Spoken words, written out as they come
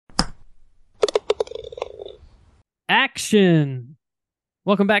Action!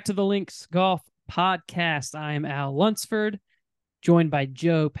 Welcome back to the Links Golf Podcast. I am Al Lunsford, joined by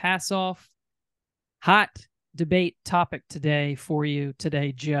Joe Passoff. Hot debate topic today for you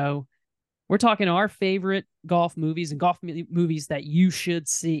today, Joe. We're talking our favorite golf movies and movies that you should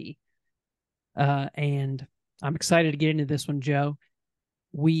see. And I'm excited to get into this one, Joe.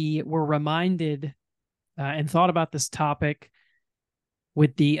 We were reminded and thought about this topic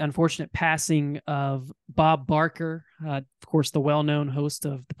with the unfortunate passing of Bob Barker, of course, the well-known host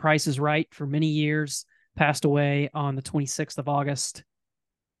of The Price is Right for many years, passed away on the 26th of August.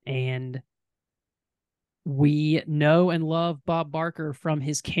 And we know and love Bob Barker from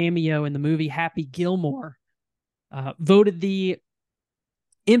his cameo in the movie Happy Gilmore. Voted the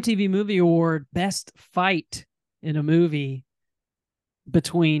MTV Movie Award Best Fight in a Movie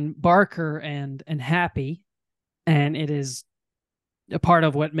between Barker and Happy. And it is a part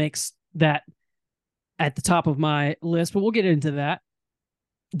of what makes that at the top of my list, but we'll get into that.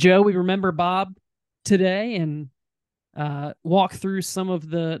 Joe, we remember Bob today and walk through some of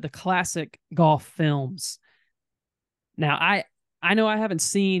the classic golf films. Now, I know I haven't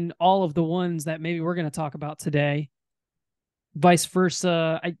seen all of the ones that maybe we're going to talk about today. Vice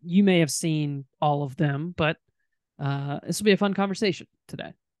versa, you may have seen all of them, but this will be a fun conversation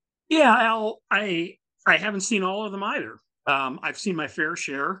today. Yeah, Al, I haven't seen all of them either. I've seen my fair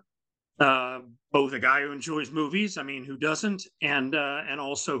share. Both a guy who enjoys movies, I mean, who doesn't, and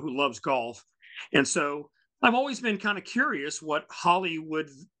also who loves golf. And so I've always been kind of curious what Hollywood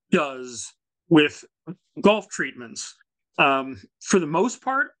does with golf treatments. For the most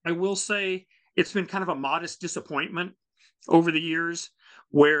part, I will say it's been kind of a modest disappointment over the years,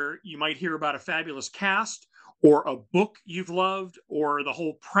 where you might hear about a fabulous cast or a book you've loved, or the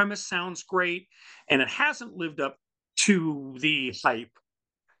whole premise sounds great, and it hasn't lived up to the hype.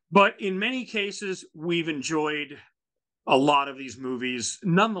 But in many cases, we've enjoyed a lot of these movies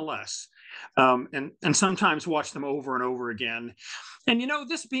nonetheless, and sometimes watch them over and over again. And you know,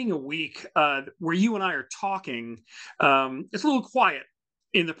 this being a week where you and I are talking, it's a little quiet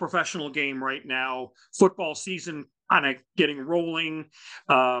in the professional game right now. Football season kind of getting rolling.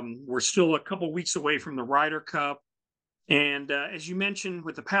 We're still a couple weeks away from the Ryder Cup. And as you mentioned,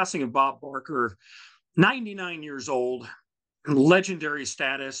 with the passing of Bob Barker, 99 years old, legendary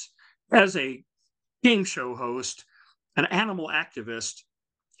status as a game show host, an animal activist,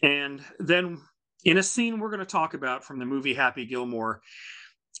 and then in a scene we're going to talk about from the movie Happy Gilmore,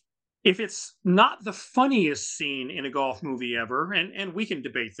 if it's not the funniest scene in a golf movie ever, and we can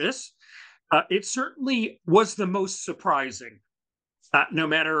debate this, it certainly was the most surprising. No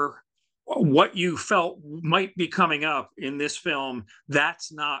matter what you felt might be coming up in this film,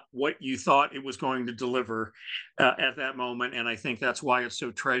 that's not what you thought it was going to deliver at that moment. And I think that's why it's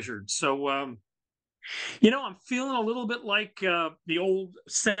so treasured. So, I'm feeling a little bit like the old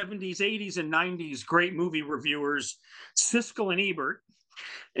 70s, 80s, and 90s great movie reviewers, Siskel and Ebert.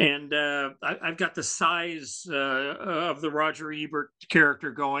 And I've got the size of the Roger Ebert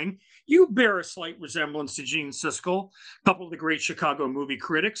character going. You bear a slight resemblance to Gene Siskel, a couple of the great Chicago movie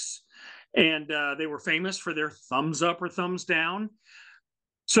critics, and they were famous for their thumbs up or thumbs down.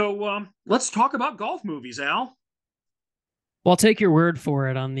 So let's talk about golf movies, Al. Well, I'll take your word for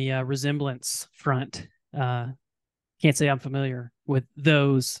it on the resemblance front. Can't say I'm familiar with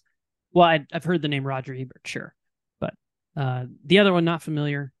those. Well, I've heard the name Roger Ebert, sure. But the other one, not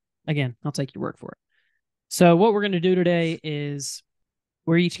familiar. Again, I'll take your word for it. So what we're going to do today is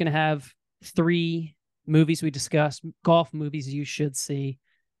we're each going to have 3 movies we discussed, golf movies you should see,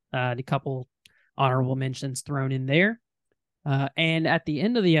 a couple honorable mentions thrown in there. And at the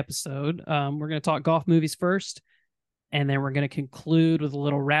end of the episode, we're going to talk golf movies first, and then we're going to conclude with a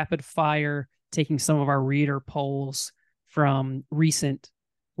little rapid fire, taking some of our reader polls from recent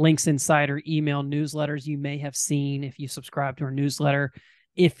Links Insider email newsletters you may have seen if you subscribe to our newsletter.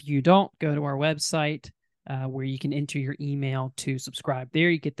 If you don't, go to our website where you can enter your email to subscribe there.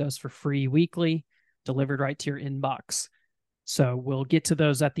 You get those for free weekly, delivered right to your inbox. So we'll get to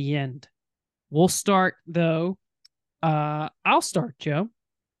those at the end. We'll start, though. I'll start, Joe.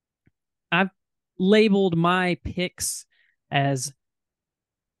 I've labeled my picks as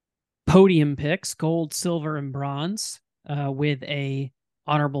podium picks, gold, silver, and bronze, with a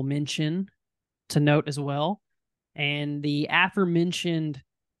honorable mention to note as well. And the aforementioned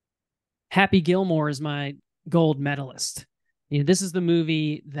Happy Gilmore is my gold medalist. This is the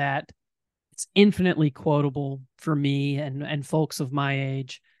movie that it's infinitely quotable for me and folks of my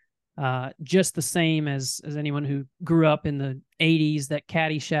age. Just the same as anyone who grew up in the 80s, that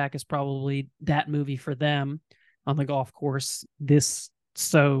Caddyshack is probably that movie for them on the golf course. This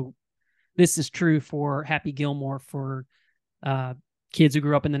so this is true for Happy Gilmore for kids who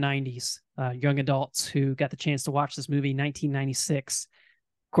grew up in the 90s, young adults who got the chance to watch this movie in 1996.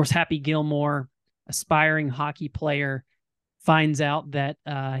 Of course, Happy Gilmore, aspiring hockey player, finds out that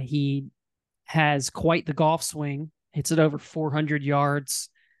he has quite the golf swing, hits it over 400 yards,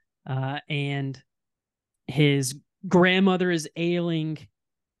 and his grandmother is ailing.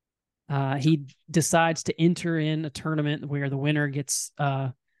 He decides to enter in a tournament where the winner gets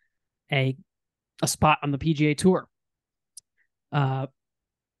a spot on the PGA Tour. Yeah,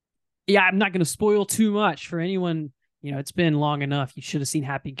 I'm not going to spoil too much for anyone. It's been long enough. You should have seen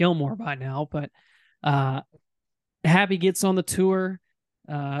Happy Gilmore by now, but Happy gets on the tour,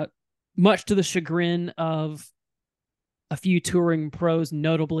 much to the chagrin of a few touring pros,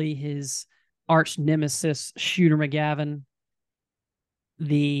 notably his arch nemesis, Shooter McGavin.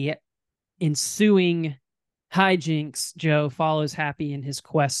 The ensuing hijinks, Joe, follows Happy in his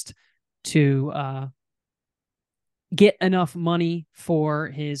quest to get enough money for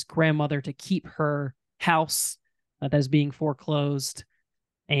his grandmother to keep her house that is being foreclosed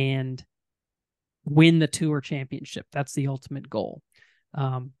and win the tour championship. That's the ultimate goal.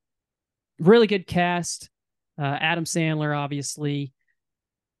 Really good cast. Adam Sandler, obviously.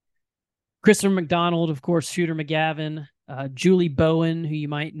 Christopher McDonald, of course, Shooter McGavin. Julie Bowen, who you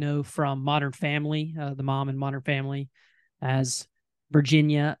might know from Modern Family, the mom in Modern Family, as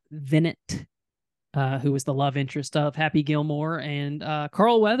Virginia Vinet, who was the love interest of Happy Gilmore, and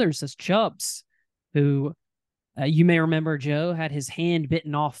Carl Weathers as Chubbs, who you may remember, Joe, had his hand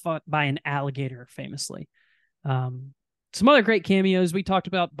bitten off by an alligator, famously. Some other great cameos. We talked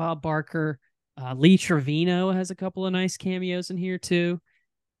about Bob Barker. Lee Trevino has a couple of nice cameos in here, too.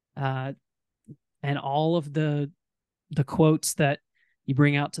 And all of the quotes that you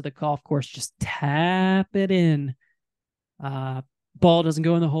bring out to the golf course, just tap it in. Ball doesn't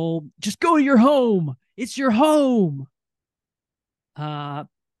go in the hole. Just go to your home. It's your home. I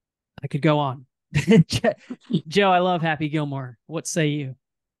could go on. Joe, I love Happy Gilmore. What say you?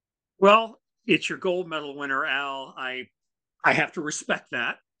 Well, it's your gold medal winner, Al. I have to respect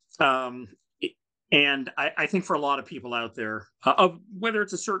that. And I think for a lot of people out there, of whether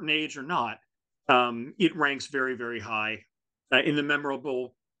it's a certain age or not, it ranks very, very high in the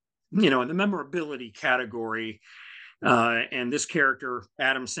memorable, in the memorability category. And this character,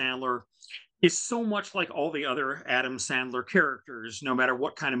 Adam Sandler, is so much like all the other Adam Sandler characters, no matter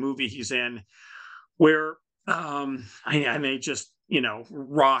what kind of movie he's in, where they just,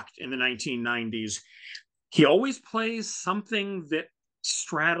 rocked in the 1990s. He always plays something that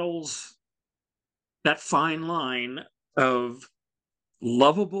straddles that fine line of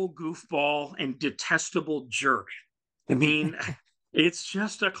lovable goofball and detestable jerk. I mean, it's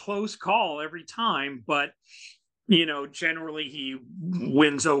just a close call every time, but generally he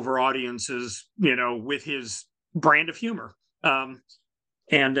wins over audiences, with his brand of humor. And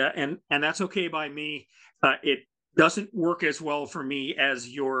that's okay by me. It doesn't work as well for me as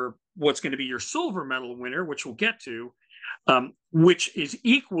what's going to be your silver medal winner, which we'll get to, which is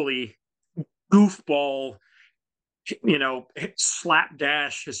equally goofball,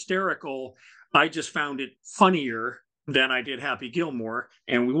 slapdash, hysterical. I just found it funnier than I did Happy Gilmore,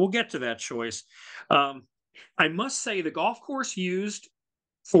 and we will get to that choice. I must say the golf course used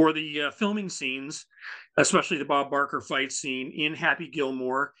for the filming scenes, especially the Bob Barker fight scene in Happy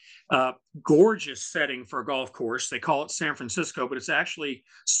Gilmore, gorgeous setting for a golf course. They call it San Francisco, but it's actually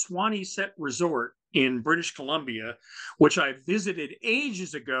Swanee Set Resort in British Columbia, which I visited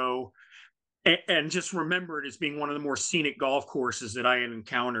ages ago and just remembered as being one of the more scenic golf courses that I had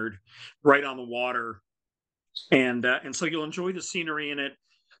encountered, right on the water. And so you'll enjoy the scenery in it.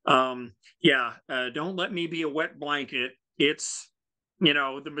 Don't let me be a wet blanket. It's,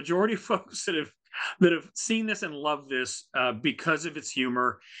 the majority of folks that have seen this and love this because of its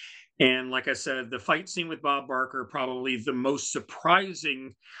humor. And like I said, the fight scene with Bob Barker, probably the most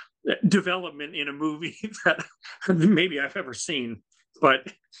surprising development in a movie that maybe I've ever seen.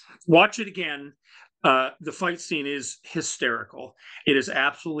 But watch it again. The fight scene is hysterical. It is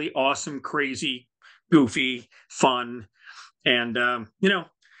absolutely awesome, crazy, goofy, fun. And,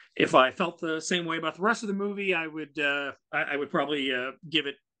 if I felt the same way about the rest of the movie, I would probably give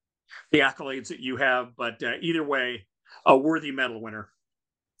it the accolades that you have. But either way, a worthy medal winner.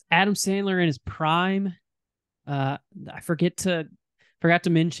 Adam Sandler in his prime. I forgot to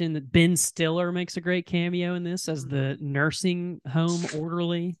mention that Ben Stiller makes a great cameo in this as the nursing home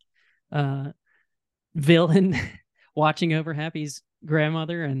orderly villain watching over Happy's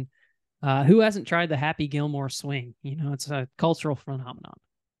grandmother. And who hasn't tried the Happy Gilmore swing? It's a cultural phenomenon.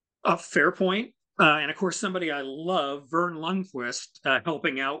 A fair point. And of course, somebody I love, Vern Lundquist,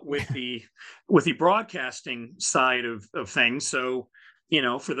 helping out with the broadcasting side of things. So,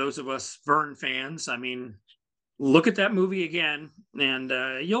 for those of us Vern fans, I mean, look at that movie again, and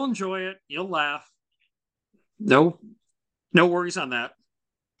you'll enjoy it. You'll laugh. No, no worries on that.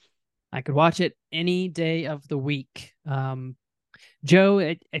 I could watch it any day of the week.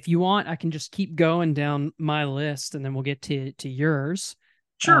 Joe, if you want, I can just keep going down my list, and then we'll get to yours.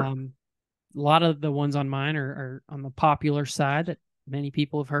 Sure. A lot of the ones on mine are on the popular side that many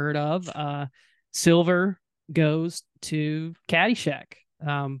people have heard of. Silver goes to Caddyshack,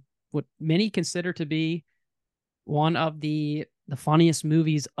 what many consider to be one of the funniest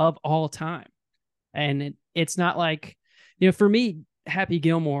movies of all time. And it's not like, for me, Happy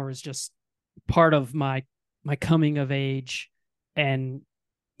Gilmore is just part of my coming of age and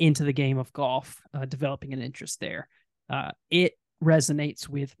into the game of golf, developing an interest there. It resonates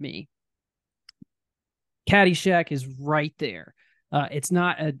with me. Caddyshack is right there. It's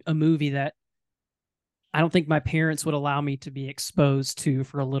not a movie that I don't think my parents would allow me to be exposed to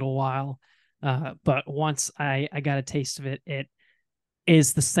for a little while. But once I got a taste of it, it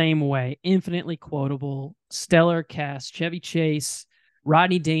is the same way. Infinitely quotable, stellar cast, Chevy Chase,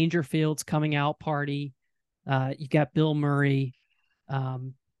 Rodney Dangerfield's coming out party. You've got Bill Murray,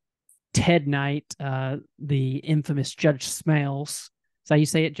 Ted Knight, the infamous Judge Smails. Is that how you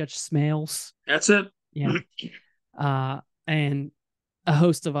say it, Judge Smails? That's it. Yeah. And a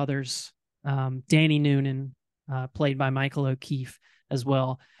host of others. Danny Noonan, played by Michael O'Keefe as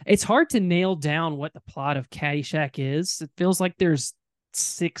well. It's hard to nail down what the plot of Caddyshack is. It feels like there's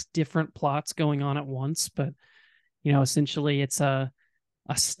 6 different plots going on at once, but essentially it's a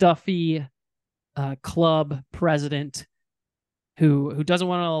stuffy club president who doesn't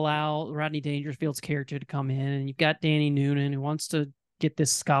want to allow Rodney Dangerfield's character to come in, and you've got Danny Noonan who wants to get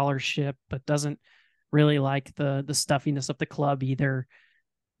this scholarship but doesn't really like the stuffiness of the club either.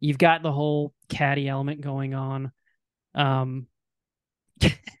 You've got the whole caddy element going on.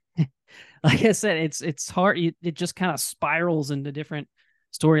 Like I said, it's hard. It just kind of spirals into different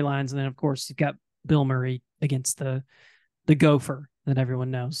storylines, and then of course you've got Bill Murray against the gopher that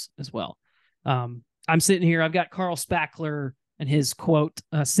everyone knows as well. I'm sitting here. I've got Carl Spackler and his quote,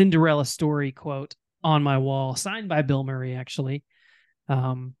 Cinderella story quote on my wall, signed by Bill Murray, actually.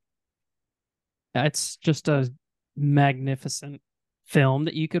 It's just a magnificent film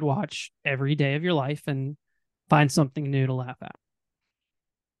that you could watch every day of your life and find something new to laugh at.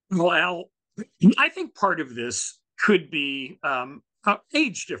 Well, I think part of this could be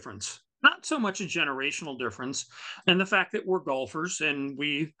age difference, not so much a generational difference, and the fact that we're golfers and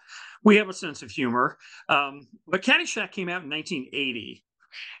we have a sense of humor. But Caddyshack came out in 1980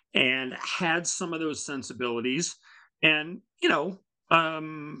 and had some of those sensibilities. And you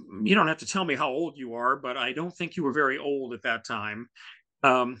don't have to tell me how old you are, but I don't think you were very old at that time.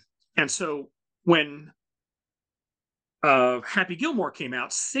 And so when Happy Gilmore came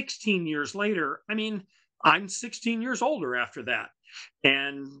out 16 years later, I mean, I'm 16 years older after that.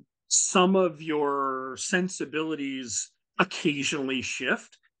 And some of your sensibilities occasionally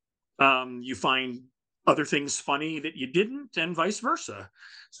shift. You find other things funny that you didn't, and vice versa.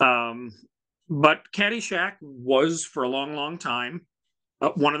 But Caddyshack was, for a long, long time,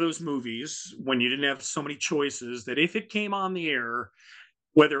 one of those movies when you didn't have so many choices that if it came on the air,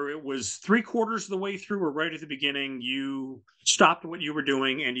 whether it was 3/4 of the way through or right at the beginning, you stopped what you were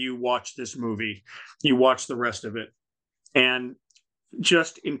doing and you watched this movie. You watched the rest of it. And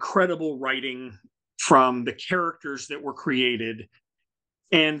just incredible writing from the characters that were created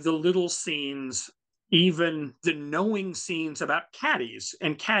and the little scenes, even the knowing scenes about caddies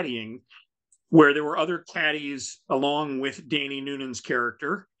and caddying, where there were other caddies along with Danny Noonan's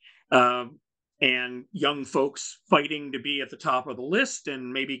character, and young folks fighting to be at the top of the list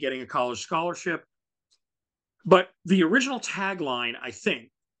and maybe getting a college scholarship. But the original tagline, I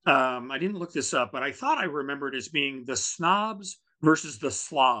think, I didn't look this up, but I thought I remembered as being the snobs versus the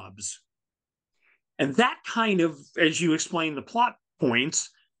slobs. And that kind of, as you explained the plot points,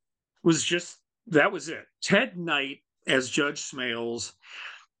 that was it. Ted Knight as Judge Smails,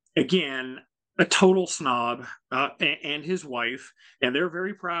 again, a total snob, and his wife, and they're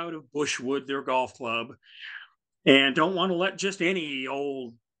very proud of Bushwood, their golf club, and don't want to let just any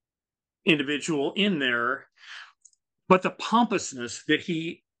old individual in there. But the pompousness that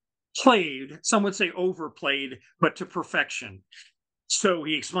he played, some would say overplayed, but to perfection. So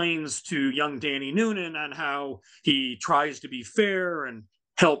he explains to young Danny Noonan on how he tries to be fair and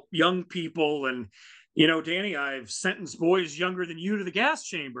help young people. And, Danny, I've sentenced boys younger than you to the gas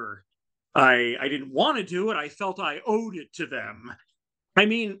chamber. I didn't want to do it. I felt I owed it to them. I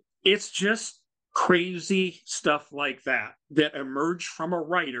mean, it's just crazy stuff like that emerged from a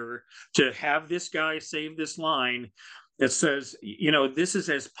writer to have this guy save this line that says, this is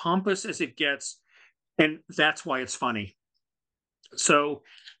as pompous as it gets, and that's why it's funny. So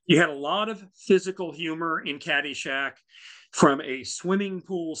you had a lot of physical humor in Caddyshack, from a swimming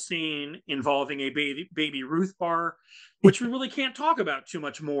pool scene involving a baby Ruth bar, which we really can't talk about too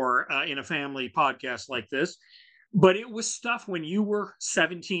much more in a family podcast like this. But it was stuff when you were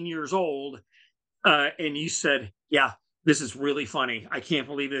 17 years old and you said, yeah, this is really funny. I can't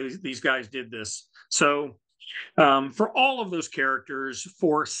believe these guys did this. So for all of those characters,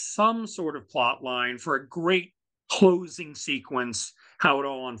 for some sort of plot line, for a great closing sequence, how it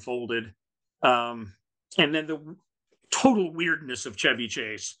all unfolded. And then the total weirdness of Chevy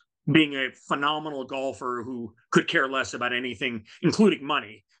Chase being a phenomenal golfer who could care less about anything, including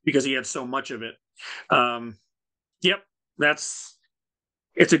money, because he had so much of it. Yep, it's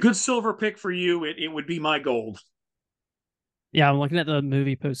a good silver pick for you. It would be my gold. Yeah, I'm looking at the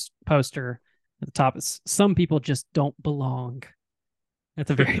movie poster at the top. It's some people just don't belong at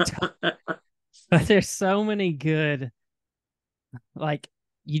the very top. But there's so many good, like,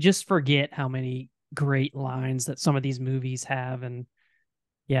 you just forget how many great lines that some of these movies have. And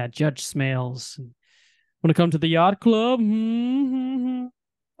yeah, Judge Smales, want to come to the yacht club?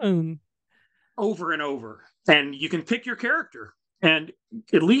 Over and over. And you can pick your character. And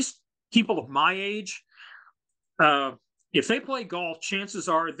at least people of my age, if they play golf, chances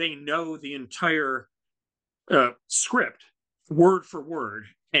are they know the entire script word for word,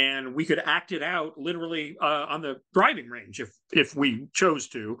 and we could act it out literally on the driving range if we chose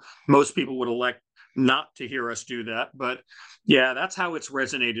to. Most people would elect not to hear us do that, but yeah, that's how it's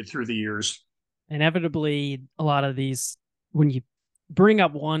resonated through the years. Inevitably, a lot of these, when you bring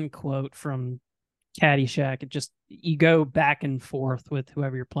up one quote from Caddyshack, you go back and forth with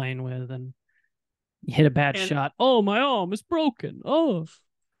whoever you're playing with, and you hit a bad shot. Oh, my arm is broken. Oh.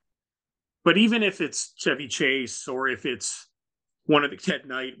 But even if it's Chevy Chase, or if it's one of the Ted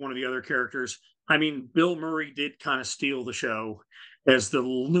Knight, one of the other characters, I mean, Bill Murray did kind of steal the show as the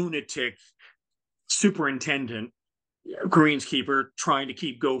lunatic superintendent, greenskeeper, trying to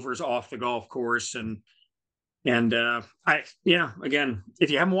keep gophers off the golf course. And again, if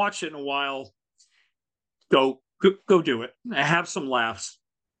you haven't watched it in a while, go do it. Have some laughs.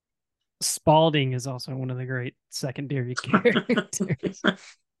 Spalding is also one of the great secondary characters.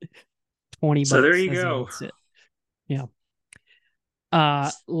 20 bucks. So there you go. Yeah.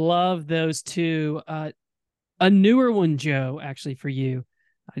 Love those two. A newer one, Joe, actually, for you.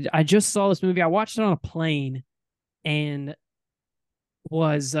 I just saw this movie. I watched it on a plane and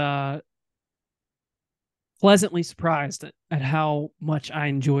was pleasantly surprised at how much I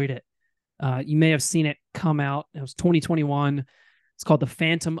enjoyed it. You may have seen it come out. It was 2021. It's called The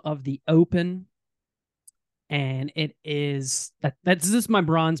Phantom of the Open. And it is this is my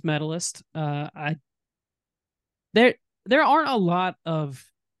bronze medalist. There aren't a lot of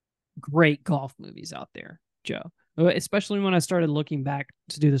great golf movies out there, Joe. Especially when I started looking back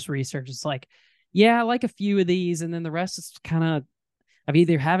to do this research. It's like, yeah, I like a few of these, and then the rest is kind of, I've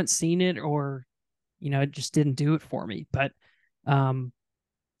either haven't seen it or, it just didn't do it for me. But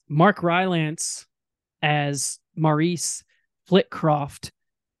Mark Rylance as Maurice Flitcroft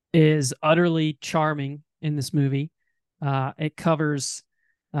is utterly charming in this movie. It covers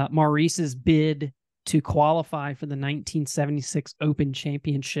Maurice's bid to qualify for the 1976 Open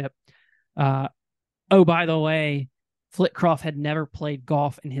Championship. Oh, by the way, Flitcroft had never played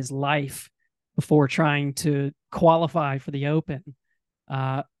golf in his life before trying to qualify for the Open.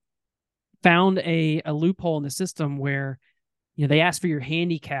 Found a loophole in the system where they ask for your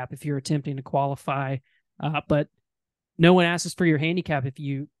handicap if you're attempting to qualify, but no one asks for your handicap if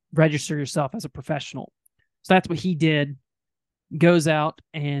you register yourself as a professional. So that's what he did. Goes out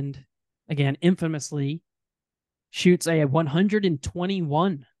and, again, infamously shoots a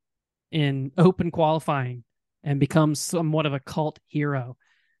 121 in Open qualifying and becomes somewhat of a cult hero.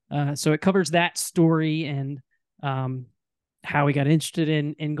 So it covers that story and how he got interested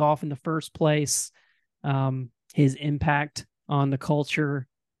in golf in the first place, his impact on the culture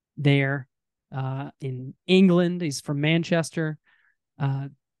there in England. He's from Manchester.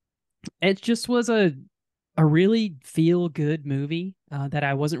 It just was a really feel-good movie that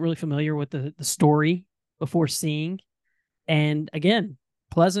I wasn't really familiar with the story before seeing. And again,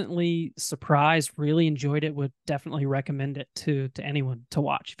 pleasantly surprised, really enjoyed it, would definitely recommend it to anyone to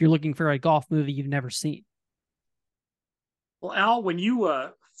watch if you're looking for a golf movie you've never seen. Well, Al, when you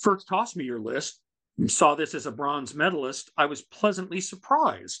first tossed me your list, you saw this as a bronze medalist, I was pleasantly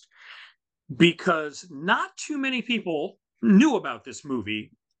surprised because not too many people knew about this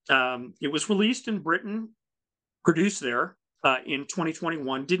movie. It was released in Britain, produced there in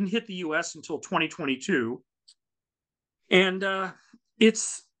 2021, didn't hit the US until 2022. And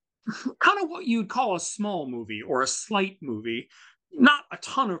it's kind of what you'd call a small movie or a slight movie, not a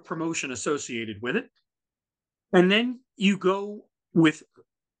ton of promotion associated with it. And then you go with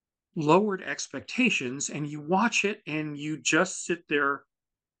lowered expectations and you watch it and you just sit there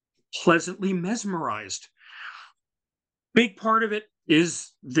pleasantly mesmerized. Big part of it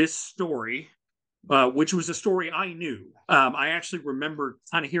is this story, which was a story I knew. I actually remember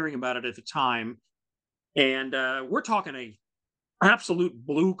kind of hearing about it at the time. And we're talking a absolute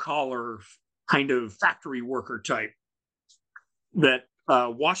blue collar kind of factory worker type that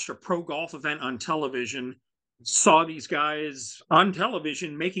watched a pro golf event on television, saw these guys on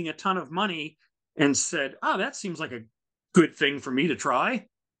television making a ton of money, and said, "Oh, that seems like a good thing for me to try."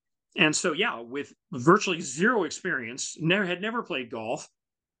 And so, yeah, with virtually zero experience, never played golf,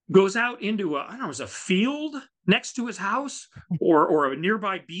 goes out into I don't know, it was a field next to his house or a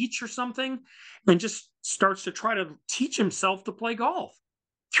nearby beach or something, and just starts to try to teach himself to play golf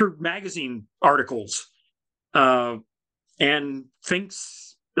through magazine articles, and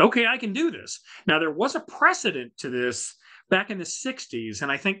thinks, okay, I can do this. Now, there was a precedent to this back in the 60s,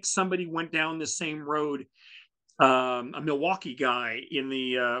 and I think somebody went down the same road, a Milwaukee guy in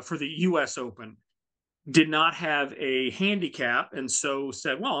the for the US Open did not have a handicap and so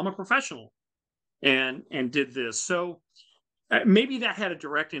said, well, I'm a professional, and did this. So maybe that had a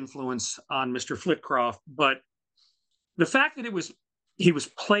direct influence on Mr. Flitcroft, but the fact that he was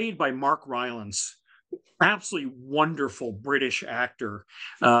played by Mark Rylance, absolutely wonderful British actor.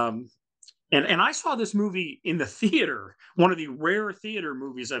 And I saw this movie in the theater, one of the rare theater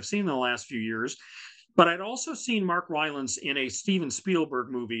movies I've seen in the last few years. But I'd also seen Mark Rylance in a Steven Spielberg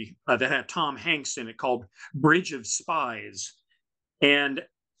movie that had Tom Hanks in it called Bridge of Spies. And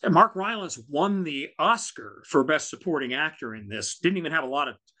Mark Rylance won the Oscar for Best Supporting Actor in this. Didn't even have a lot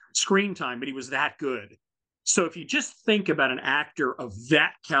of screen time, but he was that good. So if you just think about an actor of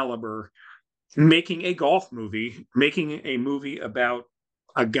that caliber making a golf movie, making a movie about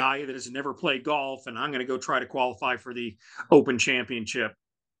a guy that has never played golf, and I'm going to go try to qualify for the Open Championship.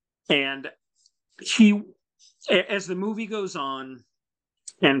 And he, as the movie goes on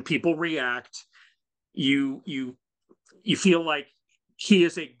and people react, you feel like he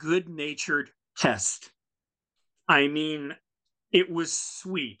is a good-natured pest. I mean, it was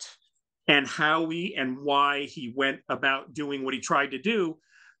sweet, and how and why he went about doing what he tried to do.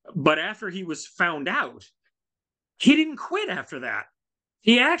 But after he was found out, he didn't quit after that.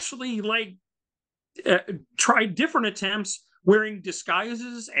 He actually tried different attempts wearing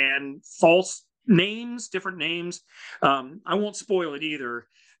disguises and false names, different names. I won't spoil it either,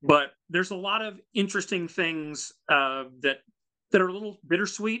 but there's a lot of interesting things that are a little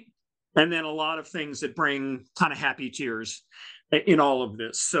bittersweet, and then a lot of things that bring kind of happy tears in all of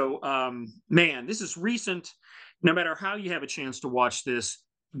this. So, man, this is recent. No matter how you have a chance to watch this,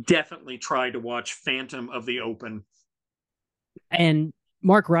 definitely try to watch Phantom of the Open. And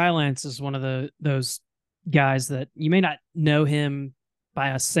Mark Rylance is one of those guys that you may not know him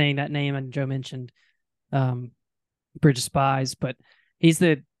by us saying that name, and Joe mentioned Bridge of Spies, but he's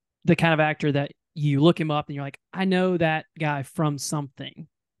the kind of actor that you look him up and you're like, I know that guy from something,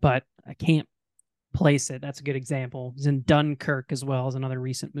 but I can't place it. That's a good example. He's in Dunkirk as well as another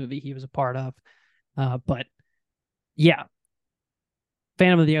recent movie he was a part of. But yeah,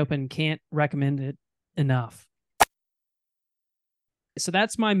 Phantom of the Open, can't recommend it enough. So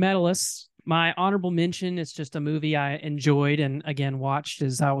that's my medalists. My honorable mention is just a movie I enjoyed and again watched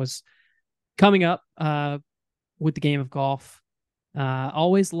as I was coming up with the game of golf.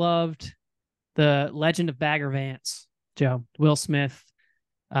 Always loved The Legend of Bagger Vance, Joe. Will Smith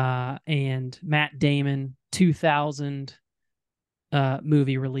and Matt Damon, 2000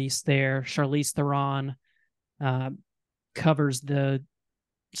 movie released there. Charlize Theron covers the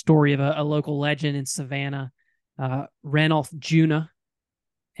story of a local legend in Savannah, Ranulph Juno,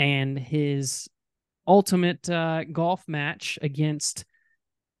 and his ultimate golf match against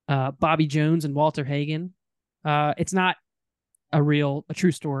Bobby Jones and Walter Hagen. It's not a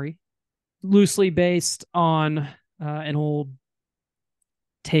true story, loosely based on an old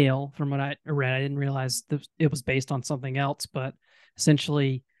tale from what I read. I didn't realize it was based on something else, but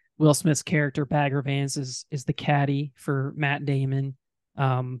essentially Will Smith's character Bagger Vance is the caddy for Matt Damon,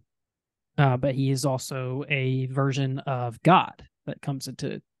 but he is also a version of God that comes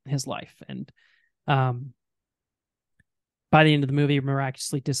into his life, and by the end of the movie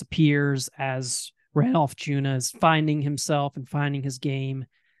miraculously disappears as Ranulph Juno is finding himself and finding his game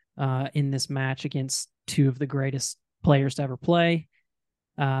in this match against two of the greatest players to ever play.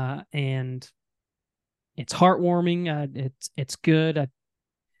 and it's heartwarming. It's good.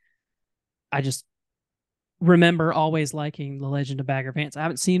 I just remember always liking The Legend of Bagger Vance. I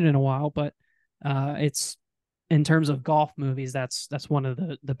haven't seen it in a while, but it's in terms of golf movies, that's one of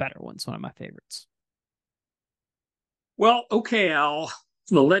the better ones, one of my favorites. Well, okay, Al.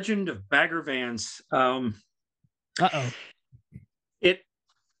 The Legend of Bagger Vance. Uh-oh. It.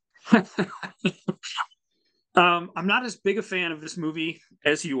 I'm not as big a fan of this movie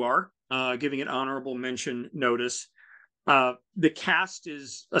as you are. Giving it honorable mention notice. The cast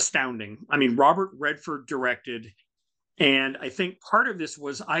is astounding. I mean, Robert Redford directed, and I think part of this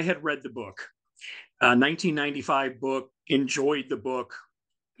was I had read the book, 1995 book, enjoyed the book,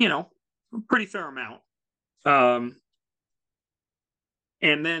 you know, pretty fair amount. Um,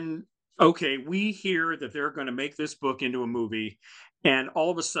 and then, okay, we hear that they're going to make this book into a movie. And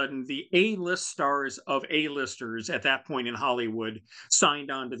all of a sudden, the A-list stars of A-listers at that point in Hollywood signed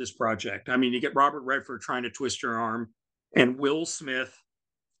on to this project. I mean, you get Robert Redford trying to twist your arm, and Will Smith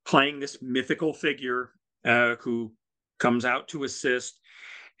playing this mythical figure who comes out to assist.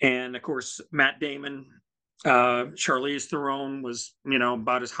 And of course, Matt Damon, Charlize Theron was,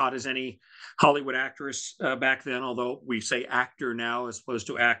 about as hot as any Hollywood actress back then, although we say actor now as opposed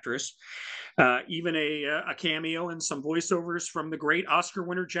to actress. Even a cameo and some voiceovers from the great Oscar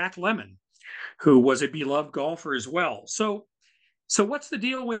winner Jack Lemmon, who was a beloved golfer as well. So what's the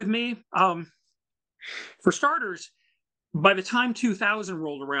deal with me? For starters, by the time 2000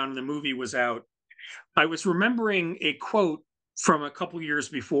 rolled around and the movie was out, I was remembering a quote from a couple years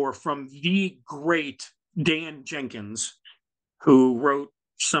before from the great Dan Jenkins, who wrote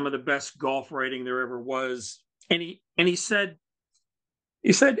some of the best golf writing there ever was. And he said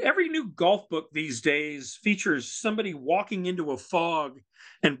every new golf book these days features somebody walking into a fog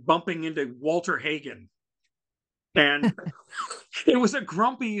and bumping into Walter Hagen. And it was a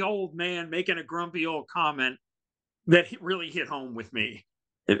grumpy old man making a grumpy old comment that really hit home with me,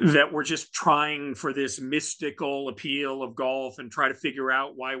 that we're just trying for this mystical appeal of golf and try to figure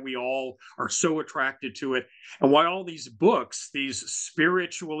out why we all are so attracted to it, and why all these books, these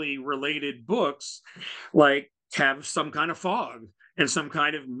spiritually related books, like have some kind of fog and some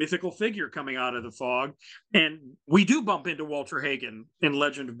kind of mythical figure coming out of the fog. And we do bump into Walter Hagen in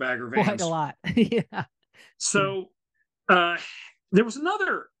Legend of Bagger Vance. Quite a lot. Yeah. So there was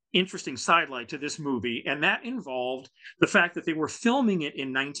another interesting sidelight to this movie, and that involved the fact that they were filming it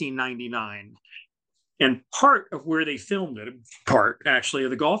in 1999. And part of where they filmed it, part actually of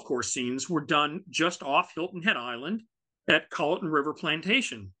the golf course scenes, were done just off Hilton Head Island at Colleton River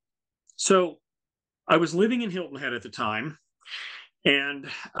Plantation. So I was living in Hilton Head at the time, and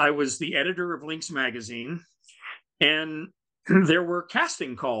I was the editor of Lynx magazine, and there were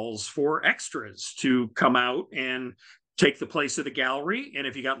casting calls for extras to come out and take the place of the gallery. And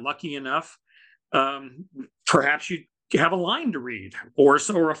if you got lucky enough, perhaps you'd have a line to read or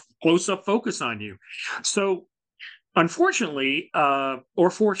a close-up focus on you. So unfortunately, or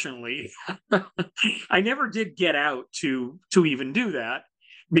fortunately, I never did get out to even do that,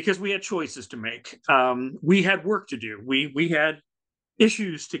 because we had choices to make. We had work to do. We had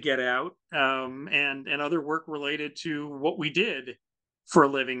issues to get out, and other work related to what we did for a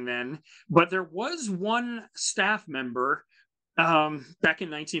living then. But there was one staff member back in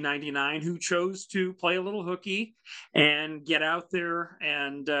 1999 who chose to play a little hooky and get out there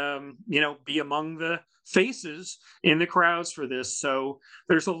and be among the faces in the crowds for this. So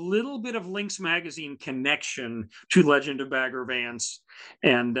there's a little bit of Lynx magazine connection to Legend of Bagger Vance.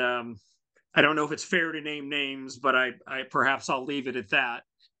 And I don't know if it's fair to name names, but I perhaps I'll leave it at that.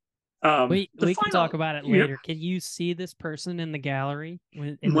 We can talk about it later. Can you see this person in the gallery?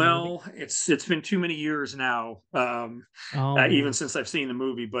 Well, it's been too many years now, even since I've seen the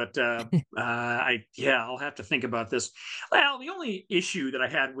movie. But I'll have to think about this. Well, the only issue that I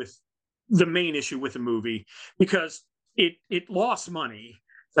had with the main issue with the movie, because it lost money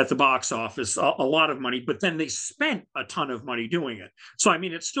at the box office, a lot of money, but then they spent a ton of money doing it. So I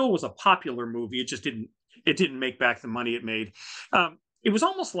mean, it still was a popular movie. It just didn't make back the money it made. It was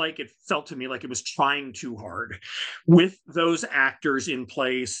almost like it felt to me like it was trying too hard with those actors in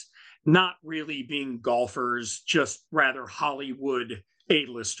place, not really being golfers, just rather Hollywood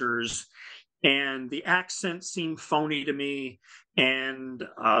A-listers. And the accent seemed phony to me, and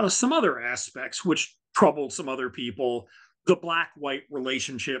some other aspects which troubled some other people. The black-white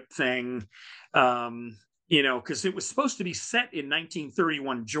relationship thing, because it was supposed to be set in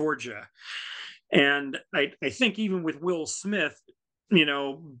 1931 Georgia. And I think even with Will Smith,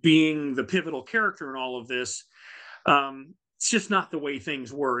 being the pivotal character in all of this, it's just not the way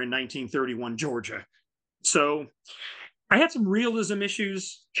things were in 1931 Georgia. So I had some realism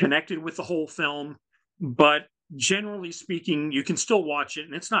issues connected with the whole film, but generally speaking, you can still watch it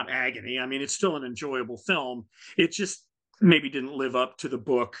and it's not agony. I mean, it's still an enjoyable film. It just maybe didn't live up to the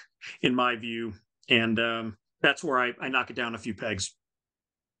book, in my view. And that's where I knock it down a few pegs.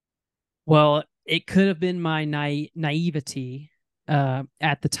 Well, it could have been my naivety.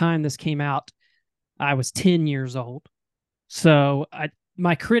 At the time this came out, I was 10 years old. So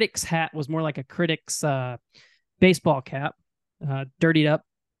my critic's hat was more like a critic's baseball cap, dirtied up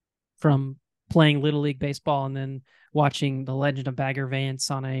from playing Little League baseball and then watching The Legend of Bagger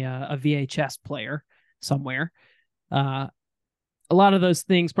Vance on a VHS player somewhere. Uh, a lot of those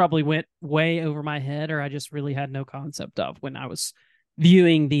things probably went way over my head, or I just really had no concept of when I was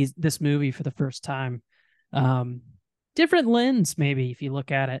viewing this movie for the first time. Um, Different lens, maybe, if you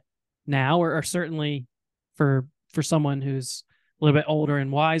look at it now, or certainly for someone who's a little bit older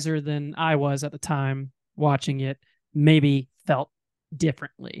and wiser than I was at the time watching it, maybe felt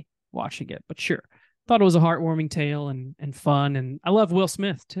differently watching it. But sure, thought it was a heartwarming tale and fun, and I love Will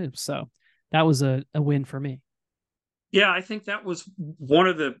Smith too, so that was a win for me. Yeah, I think that was one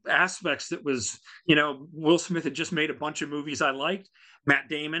of the aspects that was, Will Smith had just made a bunch of movies I liked. Matt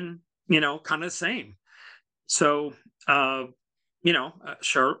Damon, kind of the same. So, Charlize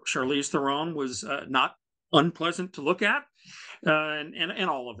Theron was not unpleasant to look at, and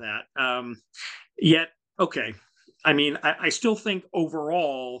all of that. Yet, okay, I mean, I still think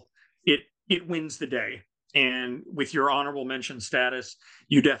overall it wins the day. And with your honorable mention status,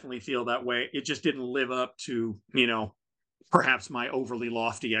 you definitely feel that way. It just didn't live up to, perhaps my overly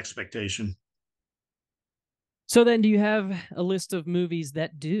lofty expectation. So then, do you have a list of movies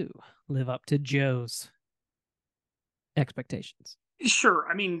that do live up to Joe's expectations? Sure.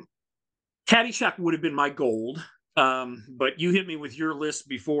 I mean, Caddyshack would have been my gold, but you hit me with your list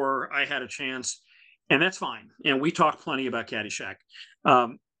before I had a chance, and that's fine. And we talked plenty about Caddyshack.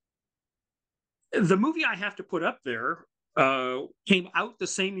 Um, the movie I have to put up there came out the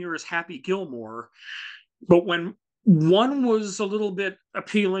same year as Happy Gilmore, but when one was a little bit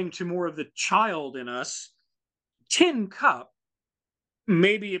appealing to more of the child in us, Tin Cup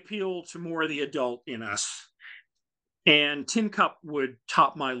maybe appeal to more of the adult in us. And Tin Cup would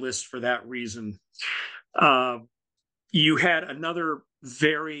top my list for that reason. Uh, you had another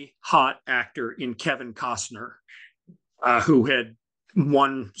very hot actor in Kevin Costner, who had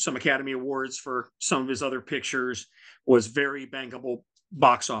won some Academy Awards for some of his other pictures, was very bankable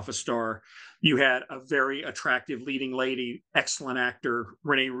box office star. You had a very attractive leading lady, excellent actor,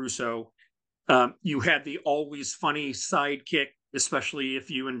 Rene Russo. You had the always funny sidekick, especially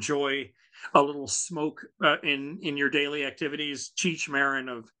if you enjoy a little smoke in your daily activities, Cheech Marin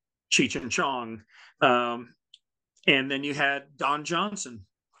of Cheech and Chong. And then you had Don Johnson,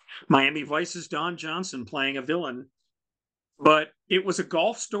 Miami Vice's Don Johnson playing a villain. But it was a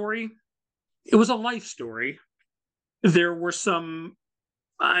golf story. It was a life story. There were some,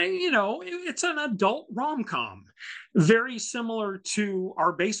 it's an adult rom-com, very similar to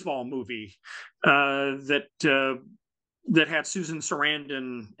our baseball movie that had Susan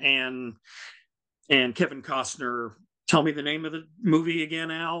Sarandon and Kevin Costner. Tell me the name of the movie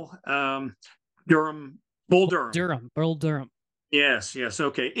again, Al. Durham, Bull Durham. Bull Durham. Yes.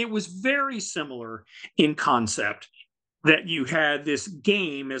 Okay. It was very similar in concept, that you had this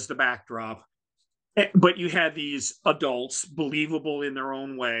game as the backdrop, but you had these adults, believable in their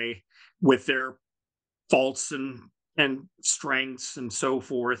own way, with their faults and strengths and so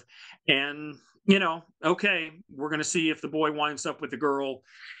forth. And, okay, we're going to see if the boy winds up with the girl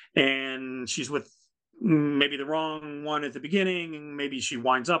and she's with maybe the wrong one at the beginning, and maybe she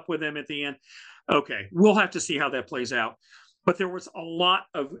winds up with him at the end. Okay, we'll have to see how that plays out. But there was a lot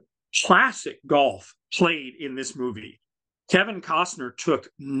of classic golf played in this movie. Kevin Costner took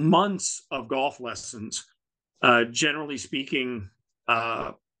months of golf lessons. Generally speaking,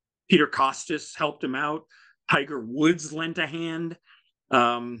 Peter Kostis helped him out. Tiger Woods lent a hand.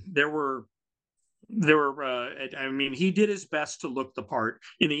 There were. I mean, he did his best to look the part.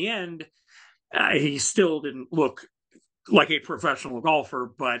 In the end, he still didn't look like a professional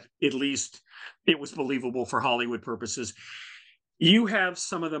golfer, but at least it was believable for Hollywood purposes. You have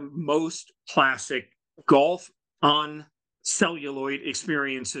some of the most classic golf on celluloid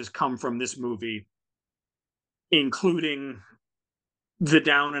experiences come from this movie, including the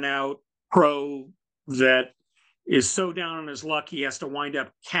down and out pro that is so down on his luck he has to wind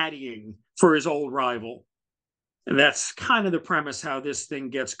up caddying for his old rival. And that's kind of the premise how this thing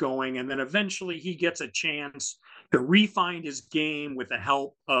gets going. And then eventually he gets a chance to refine his game with the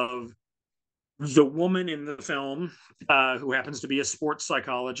help of the woman in the film, who happens to be a sports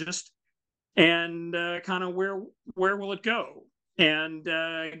psychologist. and kind of where will it go? And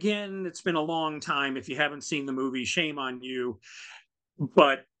again, it's been a long time. If you haven't seen the movie, shame on you.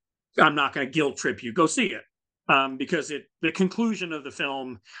 But I'm not going to guilt trip you. Go see it, because the conclusion of the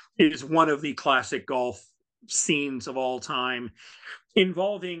film is one of the classic golf scenes of all time,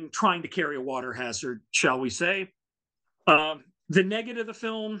 involving trying to carry a water hazard, shall we say. The negative of the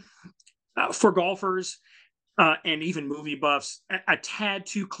film, for golfers and even movie buffs, a tad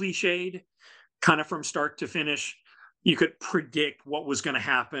too cliched, kind of from start to finish. You could predict what was going to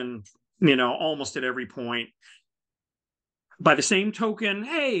happen, almost at every point. By the same token,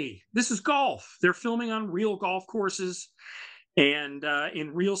 hey, this is golf. They're filming on real golf courses and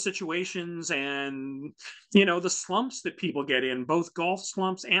in real situations, and the slumps that people get in, both golf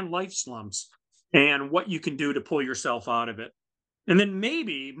slumps and life slumps, and what you can do to pull yourself out of it. And then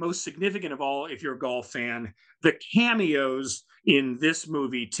maybe most significant of all, if you're a golf fan, the cameos in this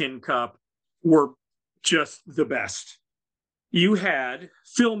movie, Tin Cup, were just the best. You had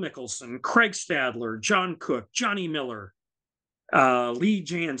Phil Mickelson, Craig Stadler, John Cook, Johnny Miller, Lee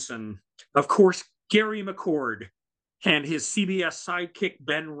Jansen, of course, Gary McCord, and his CBS sidekick,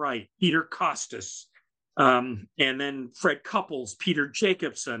 Ben Wright, Peter Costas, and then Fred Couples, Peter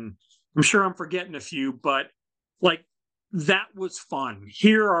Jacobson. I'm sure I'm forgetting a few, but like, that was fun.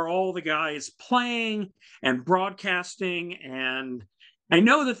 Here are all the guys playing and broadcasting. And I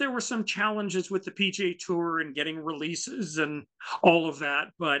know that there were some challenges with the PGA Tour and getting releases and all of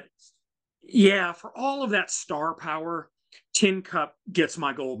that. But yeah, for all of that star power, Tin Cup gets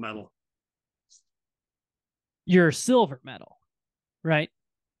my gold medal. Your silver medal, right?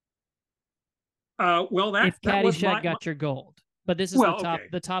 Well, If that was Caddyshack got your gold, but this is well,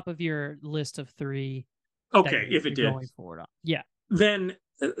 the top of your list of three. Okay, if it did, going forward on. Yeah. Then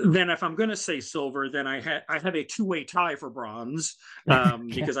if I'm going to say silver, then I have a two-way tie for bronze,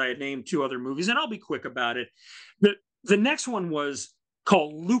 because I had named two other movies, and I'll be quick about it. The next one was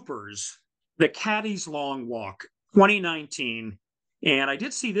called Loopers, The Caddy's Long Walk, 2019, and I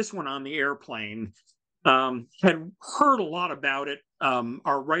did see this one on the airplane. Had heard a lot about it.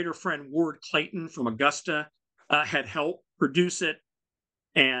 Our writer friend Ward Clayton from Augusta had helped produce it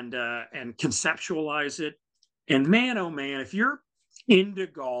and conceptualize it. And man, oh man, if you're into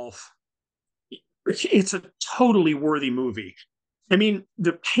golf, it's a totally worthy movie. I mean,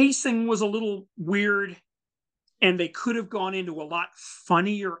 the pacing was a little weird, and they could have gone into a lot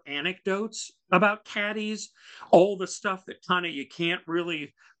funnier anecdotes about caddies, all the stuff that kind of you can't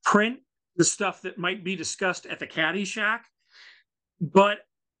really print, the stuff that might be discussed at the Caddy Shack. But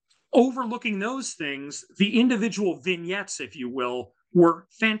overlooking those things, the individual vignettes, if you will, were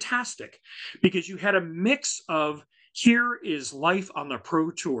fantastic, because you had a mix of, here is life on the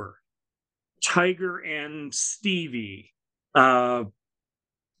pro tour, Tiger and Stevie, Ben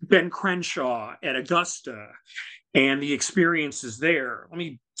Crenshaw at Augusta, and the experiences there. Let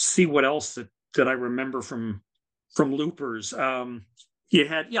me see what else that I remember from Loopers. You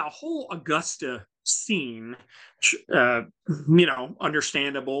had a whole Augusta scene.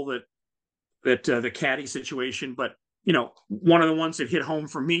 Understandable that the caddy situation, but one of the ones that hit home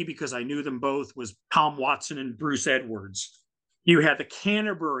for me, because I knew them both, was Tom Watson and Bruce Edwards. You had the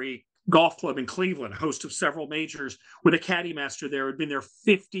Canterbury Golf Club in Cleveland, host of several majors, with a caddy master there who had been there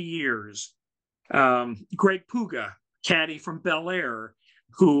 50 years. Greg Puga, caddy from Bel Air,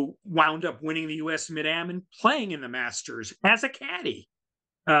 who wound up winning the U.S. Mid-Am and playing in the Masters as a caddy.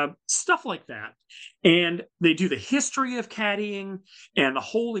 Stuff like that. And they do the history of caddying and the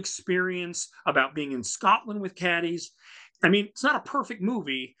whole experience about being in Scotland with caddies. I mean, it's not a perfect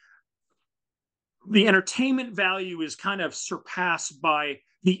movie. The entertainment value is kind of surpassed by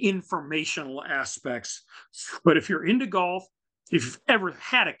the informational aspects. But if you're into golf, if you've ever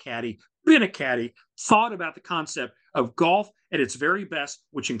had a caddy, been a caddy, thought about the concept of golf at its very best,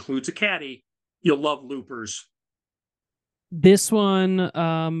 which includes a caddy, you'll love Loopers. This one,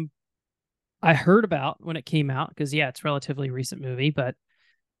 I heard about when it came out, because it's a relatively recent movie, but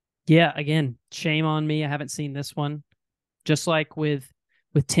yeah, again, shame on me. I haven't seen this one. Just like with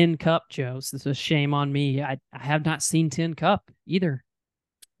Tin Cup, Joe, so this is a shame on me. I have not seen Tin Cup either.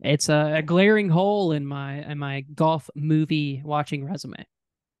 It's a glaring hole in my golf movie watching resume.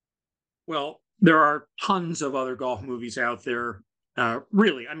 Well, there are tons of other golf movies out there.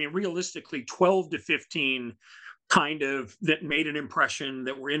 Really, I mean, realistically, 12 to 15 kind of that made an impression,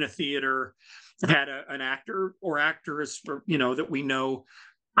 that were in a theater, had an actor or actress, that we know.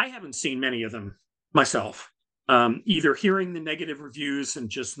 I haven't seen many of them myself, either hearing the negative reviews and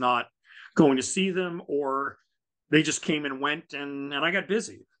just not going to see them, or they just came and went, and I got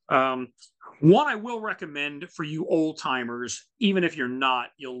busy. One I will recommend for you old timers, even if you're not,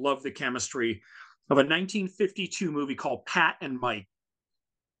 you'll love the chemistry of a 1952 movie called Pat and Mike.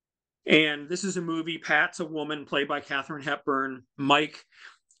 And this is a movie. Pat's a woman played by Katharine Hepburn. Mike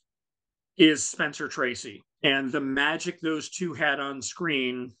is Spencer Tracy. And the magic those two had on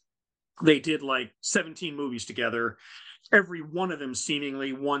screen, they did like 17 movies together. Every one of them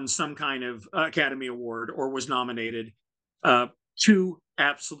seemingly won some kind of Academy Award or was nominated. Two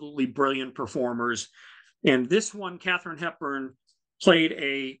absolutely brilliant performers. And this one, Katharine Hepburn played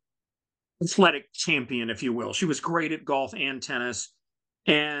a athletic champion, if you will. She was great at golf and tennis,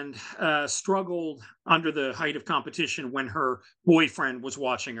 and struggled under the height of competition when her boyfriend was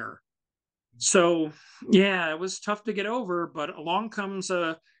watching her. So, yeah, it was tough to get over, but along comes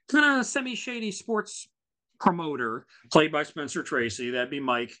a kind of semi-shady sports promoter played by Spencer Tracy. That'd be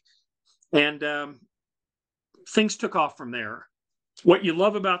Mike. And things took off from there. What you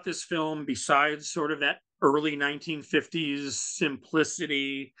love about this film, besides sort of that early 1950s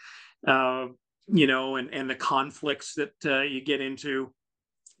simplicity, and the conflicts that you get into,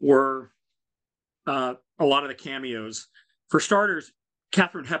 were a lot of the cameos. For starters,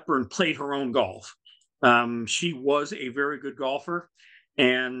 Katharine Hepburn played her own golf. She was a very good golfer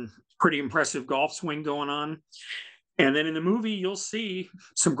and pretty impressive golf swing going on. And then in the movie, you'll see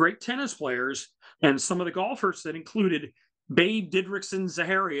some great tennis players and some of the golfers that included Babe Didrikson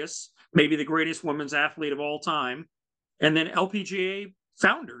Zaharias, maybe the greatest women's athlete of all time, and then LPGA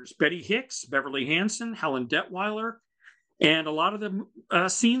founders, Betty Hicks, Beverly Hanson, Helen Detweiler, and a lot of the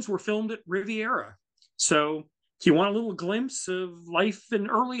scenes were filmed at Riviera. So if you want a little glimpse of life in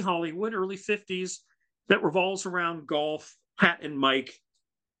early Hollywood, early 50s, that revolves around golf, Pat and Mike,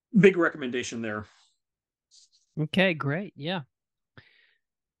 big recommendation there. Okay, great. Yeah.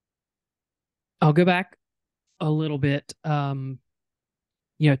 I'll go back a little bit. Tin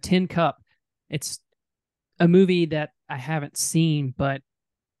Cup. It's a movie that I haven't seen, but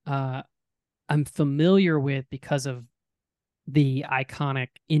I'm familiar with because of the iconic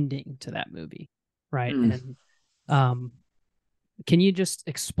ending to that movie, right? And can you just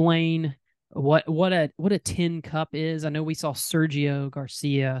explain what a tin cup is? I know we saw Sergio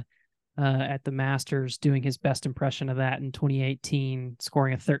Garcia at the Masters doing his best impression of that in 2018,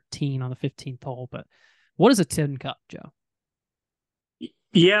 scoring a 13 on the 15th hole. But what is a tin cup, Joe?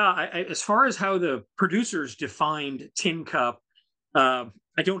 Yeah, as far as how the producers defined tin cup, I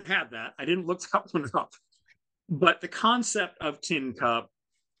don't have that. I didn't look that one up. But the concept of tin cup,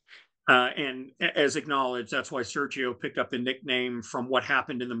 and as acknowledged, that's why Sergio picked up the nickname from what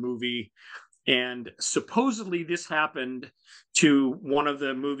happened in the movie. And supposedly this happened to one of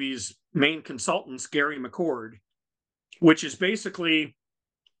the movie's main consultants, Gary McCord, which is basically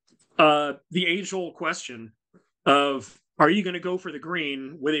the age-old question of, are you going to go for the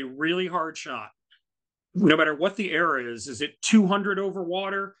green with a really hard shot? No matter what the error is it 200 over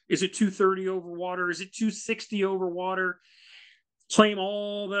water? Is it 230 over water? Is it 260 over water? Claim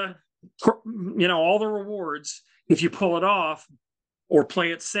all the rewards if you pull it off or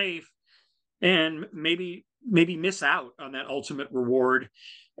play it safe, and maybe miss out on that ultimate reward.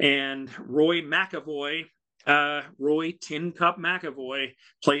 And Roy Tin Cup McAvoy,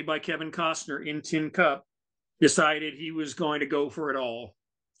 played by Kevin Costner in Tin Cup, decided he was going to go for it all.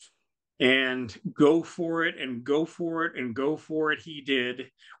 And go for it and go for it and go for it he did,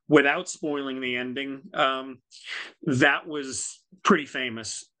 without spoiling the ending. That was pretty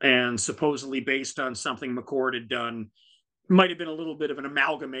famous and supposedly based on something McCord had done. Might have been a little bit of an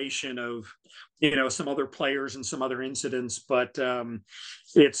amalgamation of, some other players and some other incidents, but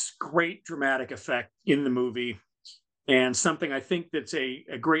it's great dramatic effect in the movie, and something I think that's a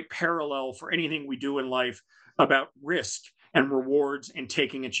great parallel for anything we do in life about risk and rewards and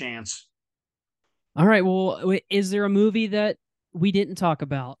taking a chance. All right. Well, is there a movie that we didn't talk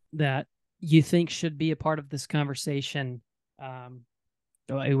about that you think should be a part of this conversation?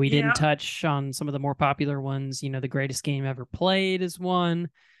 We didn't touch on some of the more popular ones. The Greatest Game Ever Played is one.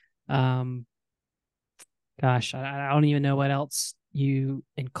 Gosh, I don't even know what else you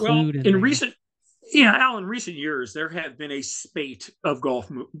include in recent years, there have been a spate of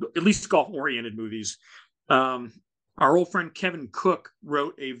at least golf-oriented movies. Our old friend Kevin Cook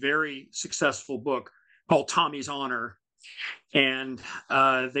wrote a very successful book called Tommy's Honor, and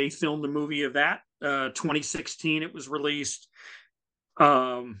they filmed a movie of that. 2016, it was released.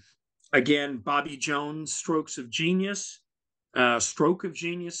 Again, Bobby Jones, Stroke of Genius,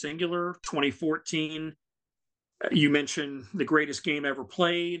 singular, 2014. You mentioned The Greatest Game Ever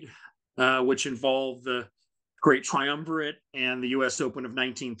Played, which involved the Great Triumvirate and the U.S. Open of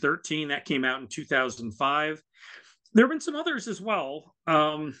 1913. That came out in 2005. There have been some others as well.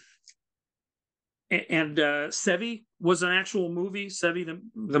 and Sevi was an actual movie. Sevi,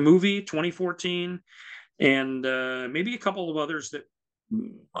 the movie, 2014, and maybe a couple of others that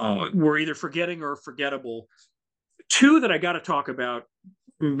we're either forgetting or forgettable. Two that I got to talk about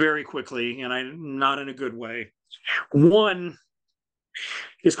very quickly, and I'm not in a good way. One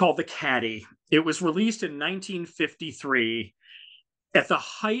is called The Caddy. It was released in 1953 at the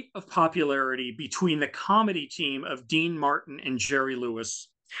height of popularity between the comedy team of Dean Martin and Jerry Lewis.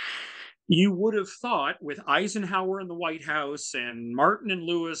 You would have thought, with Eisenhower in the White House and Martin and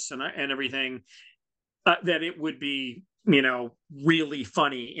Lewis and everything, that it would be, really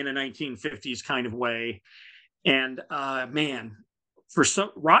funny in a 1950s kind of way. And man, for some,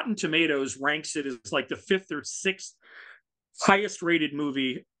 Rotten Tomatoes ranks it as like the fifth or sixth highest rated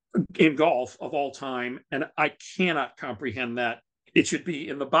movie in golf of all time, and I cannot comprehend that. It should be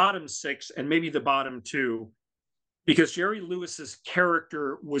in the bottom six and maybe the bottom two, because Jerry Lewis's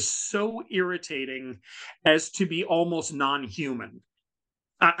character was so irritating as to be almost non-human.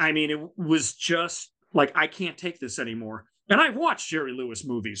 I mean, it was just like, I can't take this anymore. And I've watched Jerry Lewis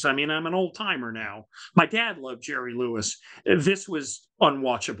movies. I mean, I'm an old timer now. My dad loved Jerry Lewis. This was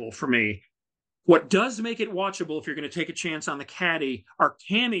unwatchable for me. What does make it watchable, if you're going to take a chance on The Caddy, are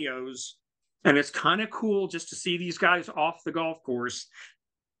cameos. And it's kind of cool just to see these guys off the golf course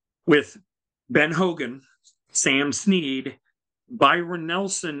with Ben Hogan, Sam Snead, Byron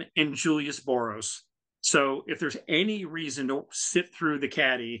Nelson, and Julius Boros. So if there's any reason to sit through The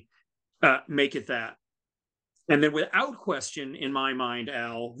Caddy, make it that. And then without question, in my mind,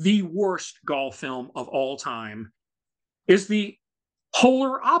 Al, the worst golf film of all time is the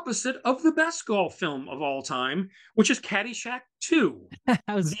polar opposite of the best golf film of all time, which is Caddyshack 2.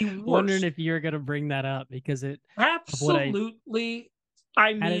 I was wondering if you were going to bring that up, because it absolutely,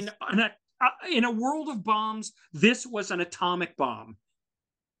 I mean, in a world of bombs, this was an atomic bomb.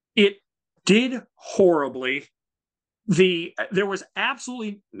 It did horribly. There was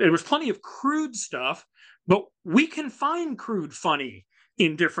plenty of crude stuff, but we can find crude funny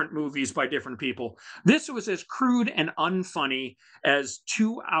in different movies by different people. This was as crude and unfunny as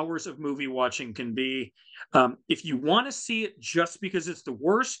 2 hours of movie watching can be. If you want to see it just because it's the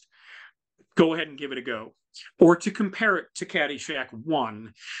worst, go ahead and give it a go. Or to compare it to Caddyshack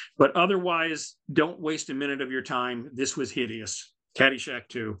 1. But otherwise, don't waste a minute of your time. This was hideous. Caddyshack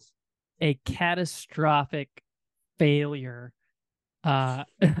 2. A catastrophic failure on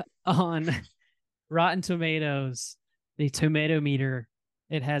Rotten Tomatoes. The tomato meter,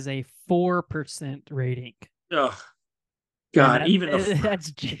 it has a 4% rating. Oh, God,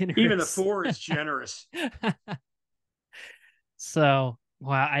 that's generous. Even the 4 is generous. So,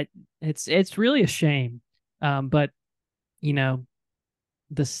 wow, it's really a shame. But the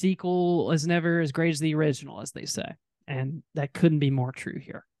sequel is never as great as the original, as they say, and that couldn't be more true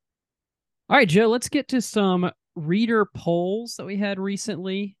here. All right, Joe, let's get to some reader polls that we had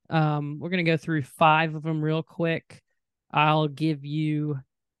recently. We're going to go through 5 of them real quick. I'll give you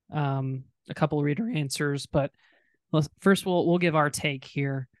a couple of reader answers, but first we'll give our take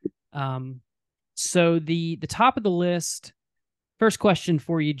here. So the top of the list, first question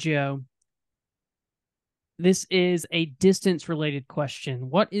for you, Joe. This is a distance-related question.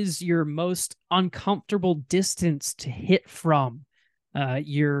 What is your most uncomfortable distance to hit from?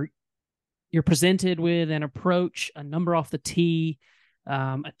 You're presented with an approach, a number off the tee,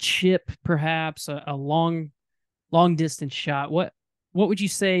 a chip, perhaps a long distance shot. What would you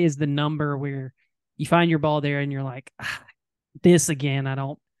say is the number where you find your ball there and you're like, this again? I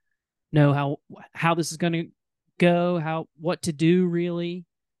don't know how this is going to go. What to do really?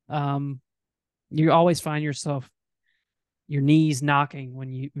 You always find yourself, your knees knocking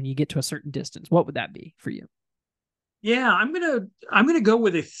when you get to a certain distance. What would that be for you? Yeah, I'm gonna go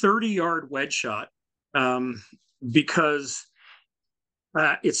with a 30-yard wedge shot, because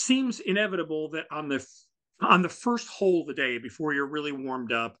it seems inevitable that on the first hole of the day, before you're really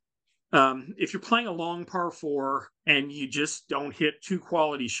warmed up, if you're playing a long par 4 and you just don't hit 2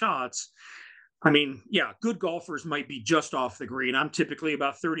 quality shots, I mean, yeah, good golfers might be just off the green. I'm typically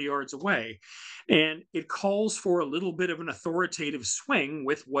about 30 yards away. And it calls for a little bit of an authoritative swing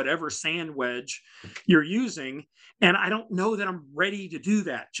with whatever sand wedge you're using. And I don't know that I'm ready to do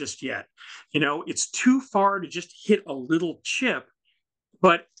that just yet. It's too far to just hit a little chip,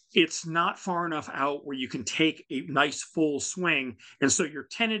 but it's not far enough out where you can take a nice full swing. And so you're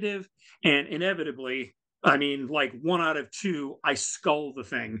tentative, and inevitably, I mean, like 1 out of 2, I scull the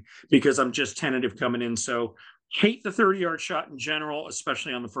thing because I'm just tentative coming in. So hate the 30-yard shot in general,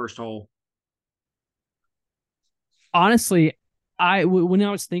 especially on the first hole. Honestly, when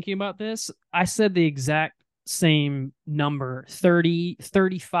I was thinking about this, I said the exact same number, 30,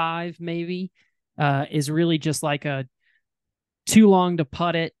 35 maybe. is really just like a too long to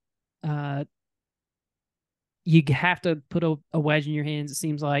putt it. You have to put a wedge in your hands, it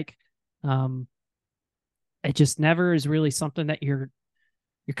seems like. Um, it just never is really something that you're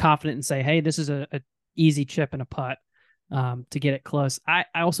confident and say, hey, this is a easy chip and a putt to get it close. I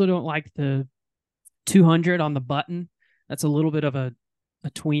also don't like the 200 on the button. That's a little bit of a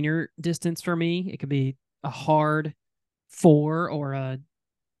tweener distance for me. It could be a hard 4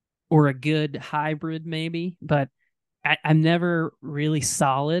 or a good hybrid maybe, but I'm never really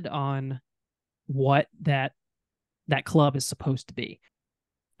solid on what that club is supposed to be.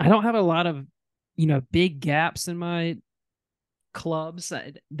 I don't have a lot of big gaps in my clubs.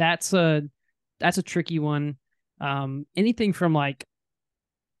 That's a tricky one. Anything from like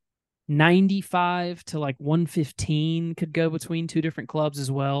 95 to like 115 could go between two different clubs as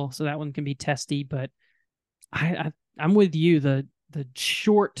well. So that one can be testy, but I'm with you. The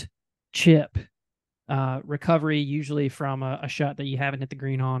short chip recovery, usually from a shot that you haven't hit the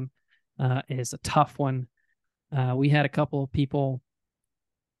green on, is a tough one. We had a couple of people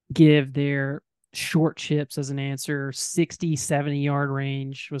give their short chips as an answer. 60, 70-yard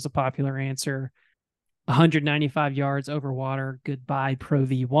range was a popular answer. 195 yards over water. Goodbye, Pro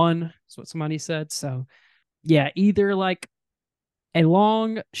V1. That's what somebody said. So, yeah, either like a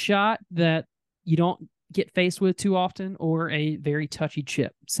long shot that you don't get faced with too often, or a very touchy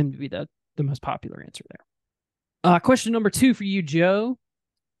chip seem to be the most popular answer there. Question number 2 for you, Joe.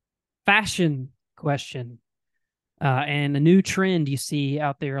 Fashion question. And a new trend you see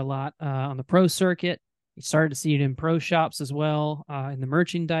out there a lot on the pro circuit. You started to see it in pro shops as well, in the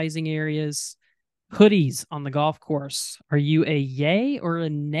merchandising areas. Hoodies on the golf course. Are you a yay or a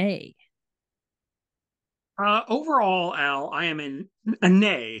nay? Overall, Al, I am in a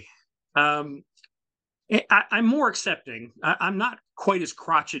nay. I'm more accepting. I'm not quite as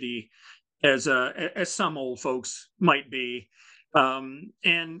crotchety as some old folks might be, and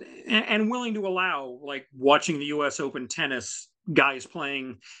willing to allow, like, watching the U.S. Open tennis guys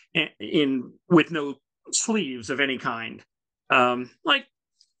playing in with no sleeves of any kind. Like,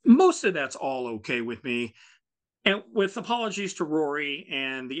 most of that's all okay with me. And with apologies to Rory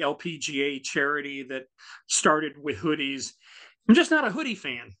and the LPGA charity that started with hoodies, I'm just not a hoodie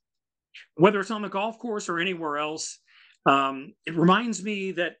fan, whether it's on the golf course or anywhere else. It reminds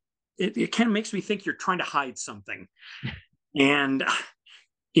me that it kind of makes me think you're trying to hide something. And,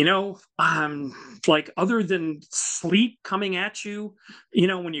 like, other than sleep coming at you,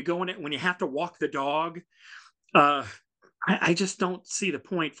 when you go in it, when you have to walk the dog, I just don't see the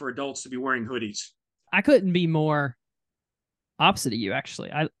point for adults to be wearing hoodies. I couldn't be more opposite of you,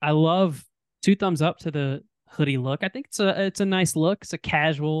 actually. I love 2 thumbs up to the hoodie look. I think it's a nice look. It's a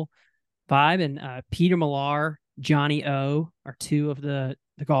casual vibe. And Peter Millar, Johnny O are 2 of the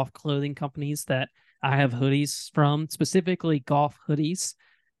golf clothing companies that I have hoodies from, specifically golf hoodies.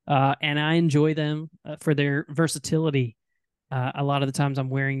 And I enjoy them for their versatility. A lot of the times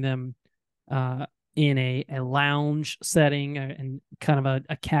I'm wearing them in a lounge setting and kind of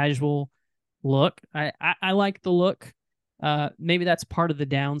a casual look. I like the look. Maybe that's part of the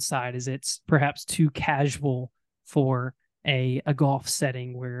downside, is it's perhaps too casual for a golf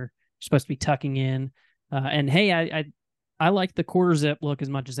setting where you're supposed to be tucking in. And hey, I like the quarter zip look as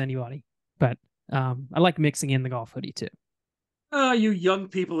much as anybody, but I like mixing in the golf hoodie too. You young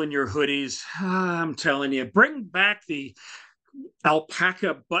people in your hoodies, I'm telling you, bring back the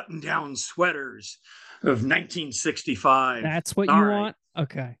alpaca button-down sweaters of 1965. That's what All you right. want?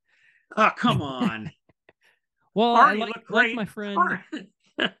 Okay. Oh, come on. Well, Arnie I looked like great. my friend.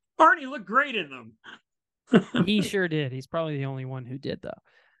 Arnie looked great in them. He sure did. He's probably the only one who did, though.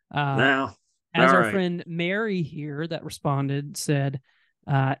 Now, As all our right. friend Mary here that responded said,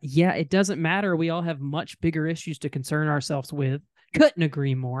 yeah, it doesn't matter. We all have much bigger issues to concern ourselves with. Couldn't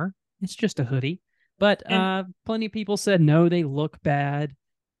agree more. It's just a hoodie. But plenty of people said, no, they look bad.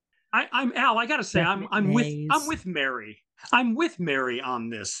 I'm Al. I gotta say, Definite I'm nays. with Mary. I'm with Mary on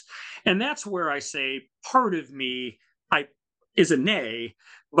this, and that's where I say part of me is a nay,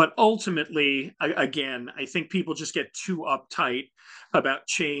 but ultimately, again, I think people just get too uptight about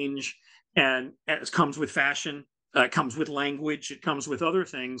change, and it comes with fashion, it comes with language, it comes with other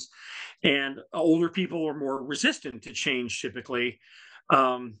things, and older people are more resistant to change typically.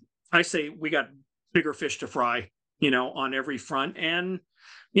 I say we got bigger fish to fry, on every front, and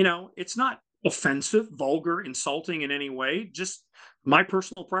it's not offensive, vulgar, insulting in any way, just my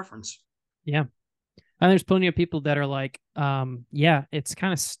personal preference. Yeah. And there's plenty of people that are like, yeah, it's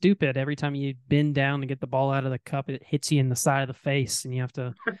kind of stupid. Every time you bend down to get the ball out of the cup, it hits you in the side of the face and you have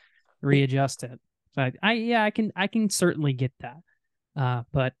to readjust it. So I can certainly get that.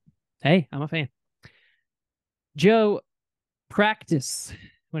 But hey, I'm a fan. Joe, practice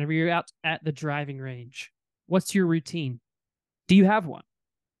whenever you're out at the driving range. What's your routine? Do you have one?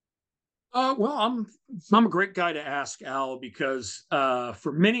 Well, I'm a great guy to ask, Al, because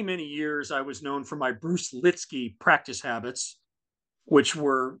for many many years I was known for my Bruce Litsky practice habits, which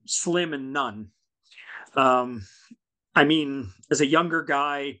were slim and none. Um, I mean, as a younger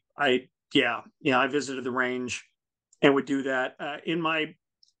guy, I visited the range and would do that. In my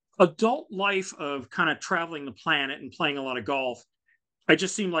adult life of kind of traveling the planet and playing a lot of golf, I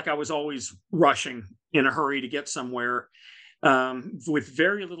just seemed like I was always rushing in a hurry to get somewhere, with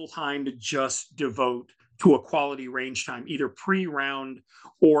very little time to just devote to a quality range time, either pre-round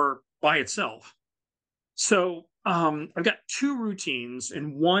or by itself. So I've got two routines,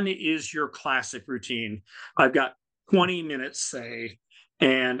 and one is your classic routine. I've got 20 minutes, say,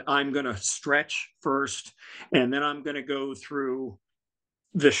 and I'm going to stretch first, and then I'm going to go through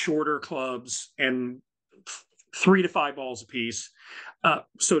the shorter clubs and 3 to 5 balls a piece,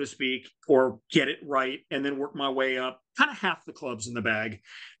 so to speak, or get it right, and then work my way up, kind of half the clubs in the bag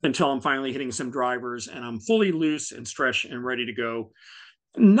until I'm finally hitting some drivers and I'm fully loose and stretched and ready to go.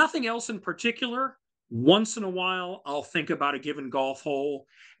 Nothing else in particular. Once in a while, I'll think about a given golf hole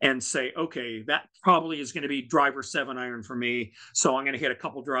and say, okay, that probably is going to be driver 7 iron for me. So I'm going to hit a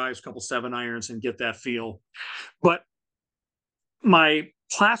couple drives, couple 7 irons and get that feel. But my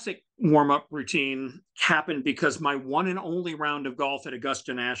classic warm up routine happened because my one and only round of golf at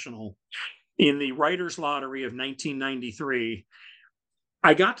Augusta National in the Writers Lottery of 1993,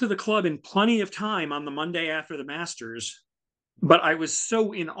 I got to the club in plenty of time on the Monday after the Masters, but I was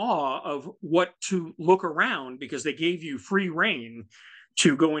so in awe of what to look around because they gave you free reign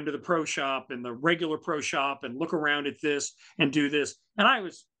to go into the pro shop and the regular pro shop and look around at this and do this. And I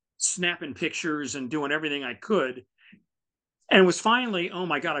was snapping pictures and doing everything I could. And it was finally, oh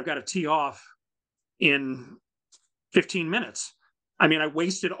my God, I've got to tee off in 15 minutes. I mean, I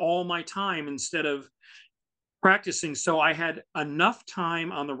wasted all my time instead of practicing. So I had enough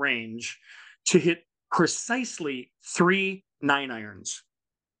time on the range to hit precisely 3 9 irons.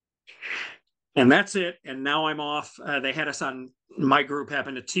 And that's it. And now I'm off. They had us on, my group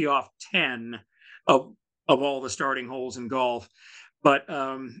happened to tee off 10 of all the starting holes in golf. But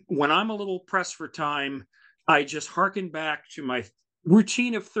when I'm a little pressed for time, I just harken back to my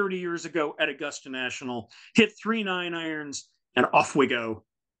routine of 30 years ago at Augusta National, hit 3 9 irons, and off we go.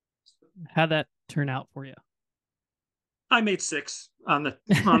 How'd that turn out for you? I made six on the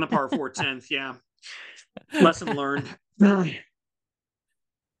par four 10th. Yeah, lesson learned. Well,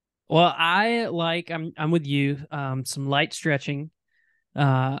 Well, I'm with you. Some light stretching.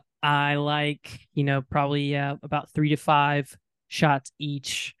 I like, probably about 3 to 5 shots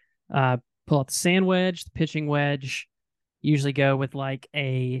each. Pull out the sand wedge, the pitching wedge. Usually go with like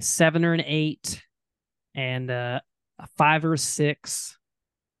a 7 or an 8 and a 5 or a 6,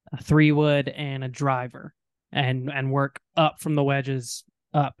 a 3-wood and a driver, and work up from the wedges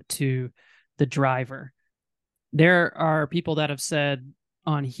up to the driver. There are people that have said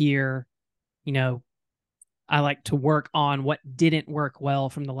on here, you know, I like to work on what didn't work well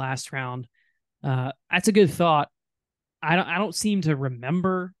from the last round. That's a good thought. I don't seem to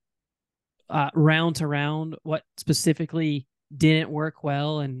remember round to round what specifically didn't work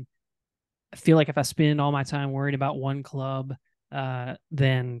well, and I feel like if I spend all my time worried about one club,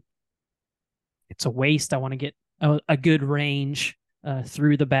 then it's a waste. I want to get a good range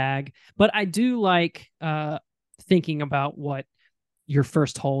through the bag, but I do like thinking about what your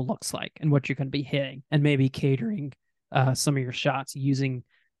first hole looks like and what you're going to be hitting, and maybe catering some of your shots using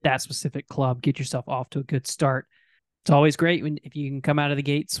that specific club. Get yourself off to a good start. It's always great if you can come out of the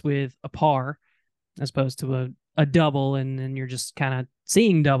gates with a par as opposed to a double, and then you're just kind of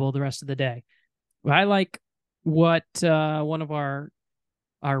seeing double the rest of the day. I like what one of our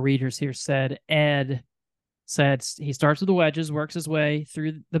readers here said. Ed said he starts with the wedges, works his way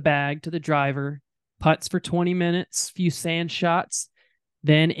through the bag to the driver, putts for 20 minutes, few sand shots,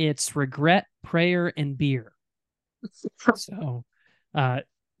 then it's regret, prayer, and beer. So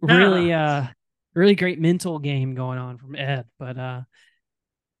really yeah. really great mental game going on from Ed. But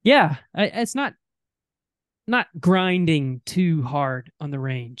yeah, it's not grinding too hard on the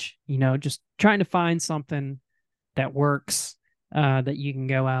range, just trying to find something that works, that you can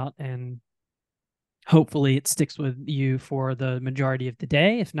go out and hopefully it sticks with you for the majority of the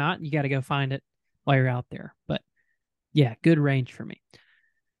day. If not, you got to go find it while you're out there. But yeah, good range for me.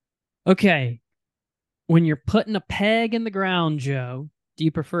 Okay. When you're putting a peg in the ground, Joe, do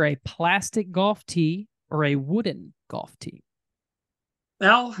you prefer a plastic golf tee or a wooden golf tee?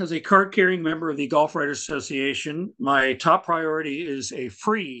 Al, as a card carrying member of the Golf Writers Association, my top priority is a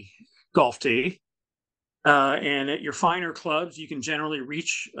free golf tee. And at your finer clubs, you can generally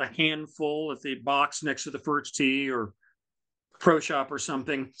reach a handful at the box next to the first tee or pro shop or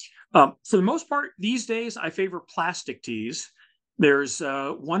something. For the most part, these days, I favor plastic tees. There's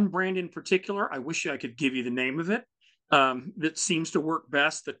one brand in particular. I wish I could give you the name of it. That seems to work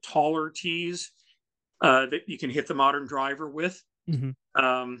best. The taller tees that you can hit the modern driver with, Mm-hmm.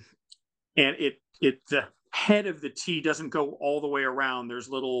 and the head of the tee doesn't go all the way around. There's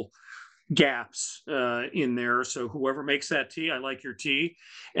little gaps in there. So whoever makes that tee, I like your tee.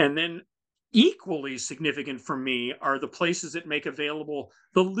 And then equally significant for me are the places that make available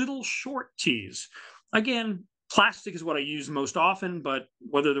the little short tees. Again, plastic is what I use most often, but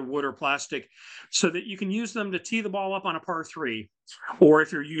whether they're wood or plastic, so that you can use them to tee the ball up on a par three, or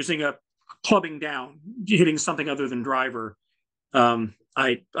if you're using a clubbing down, hitting something other than driver.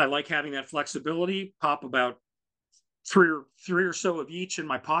 I like having that flexibility. Pop about three or so of each in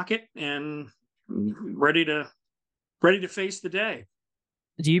my pocket and ready to face the day.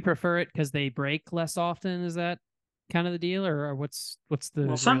 Do you prefer it because they break less often? Is that kind of the deal, or what's the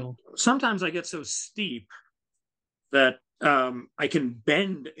Well, real? sometimes I get so steep that I can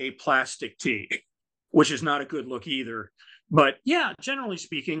bend a plastic tee, which is not a good look either. But yeah, generally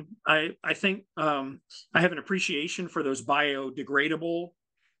speaking, I think I have an appreciation for those biodegradable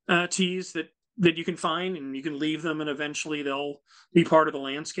tees that you can find, and you can leave them and eventually they'll be part of the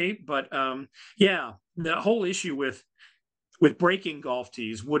landscape. But yeah, the whole issue with breaking golf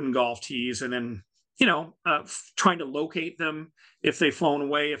tees, wooden golf tees, and then trying to locate them if they've flown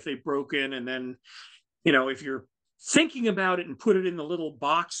away, if they've broken, and then if you're thinking about it and put it in the little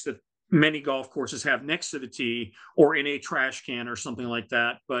box that many golf courses have next to the tee or in a trash can or something like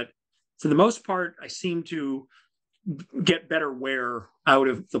that. But for the most part, I seem to get better wear out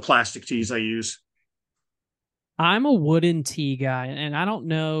of the plastic tees I use. I'm a wooden tee guy, and I don't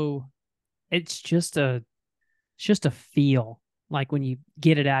know. It's just a feel, like when you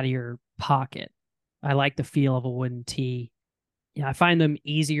get it out of your pocket. I like the feel of a wooden tee. I find them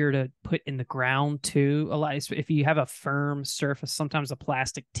easier to put in the ground too. A lot if you have a firm surface. Sometimes a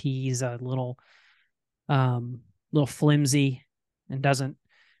plastic tee is a little flimsy and doesn't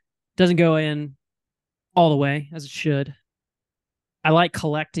go in all the way as it should. I like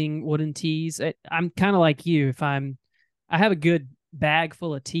collecting wooden tees. I'm kind of like you. I have a good bag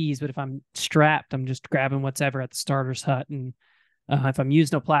full of tees, but if I'm strapped, I'm just grabbing whatever at the starter's hut. And if I'm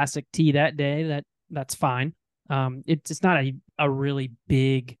using a plastic tee that day, that's fine. It's not a really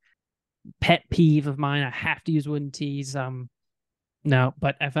big pet peeve of mine. I have to use wooden tees. No,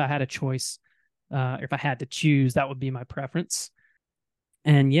 but if I had a choice, if I had to choose, that would be my preference.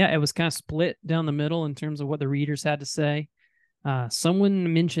 And yeah, it was kind of split down the middle in terms of what the readers had to say.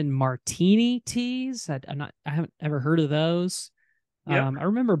 Someone mentioned martini teas. I haven't ever heard of those. Yep. I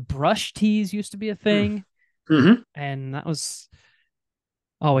remember brush teas used to be a thing, Mm-hmm. and that was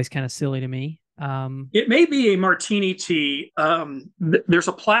always kind of silly to me. It may be a martini tee. There's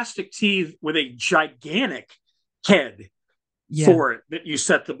a plastic tee with a gigantic head Yeah, for it that you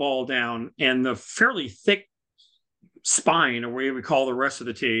set the ball down, and the fairly thick spine, or whatever we call the rest of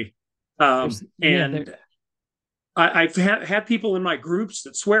the tee. there. And I've had people in my groups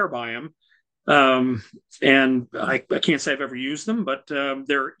that swear by them. And I can't say I've ever used them, but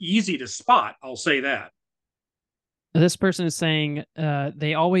they're easy to spot. I'll say that. This person is saying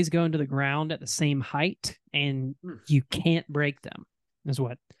they always go into the ground at the same height, and you can't break them. Is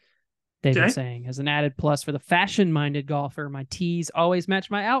what they've been saying. As an added plus for the fashion-minded golfer, my tees always match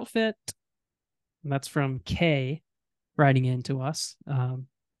my outfit. And that's from Kay writing into us.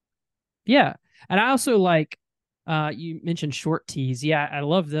 Yeah, and I also like you mentioned short tees. Yeah, I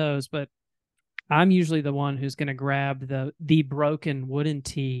love those, but I'm usually the one who's going to grab the broken wooden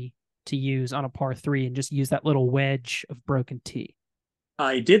tee to use on a par three and just use that little wedge of broken tee.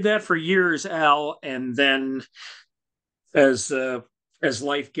 I did that for years, Al, and then as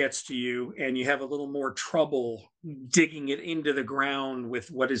life gets to you and you have a little more trouble digging it into the ground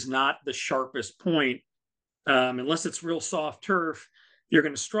with what is not the sharpest point, unless it's real soft turf, you're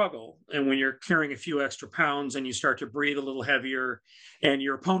going to struggle. And when you're carrying a few extra pounds and you start to breathe a little heavier, and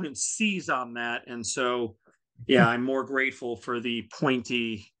your opponent sees on that. And so, yeah, I'm more grateful for the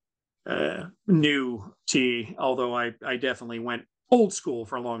pointy new tee, although I definitely went old school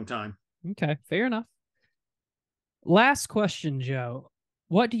for a long time. Okay, fair enough. Last question, Joe.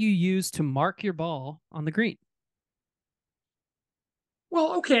 What do you use to mark your ball on the green?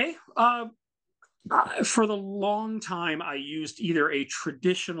 Well, okay. For the long time, I used either a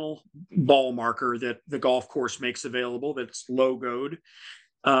traditional ball marker that the golf course makes available that's logoed,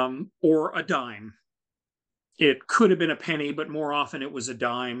 or a dime. It could have been a penny, but more often it was a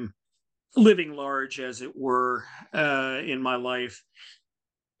dime. living large, as it were, in my life.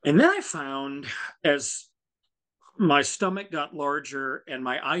 And then I found, as my stomach got larger and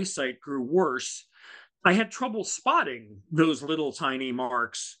my eyesight grew worse, I had trouble spotting those little tiny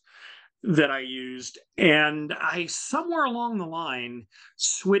marks that I used. And I, somewhere along the line,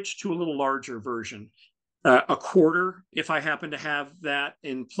 switched to a little larger version, a quarter, if I happen to have that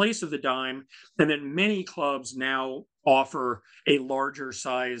in place of the dime. And then many clubs now offer a larger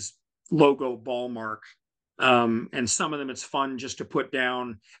size logo ball mark. And some of them it's fun just to put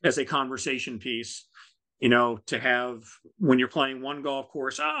down as a conversation piece, to have when you're playing one golf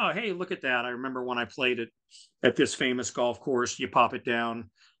course. Oh, hey, look at that. I remember when I played it at this famous golf course, you pop it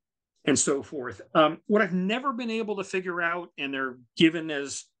down and so forth. What I've never been able to figure out, and they're given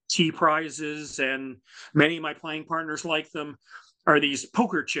as tee prizes, and many of my playing partners like them, are these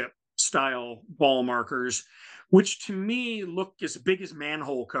poker chip style ball markers, which to me look as big as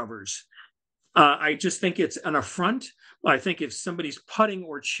manhole covers. I just think it's an affront. I think if somebody's putting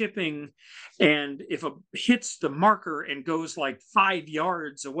or chipping, and if it hits the marker and goes like 5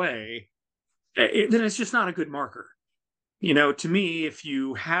 yards away, then it's just not a good marker. To me, if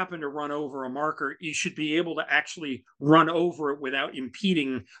you happen to run over a marker, you should be able to actually run over it without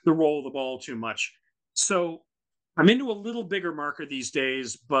impeding the roll of the ball too much. So I'm into a little bigger marker these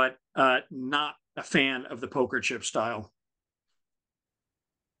days, but not a fan of the poker chip style.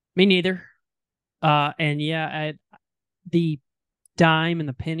 Me neither. And yeah, the dime and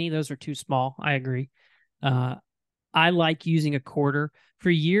the penny, those are too small. I agree. I like using a quarter.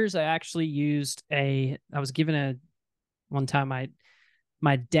 For years, I actually used I was given one time,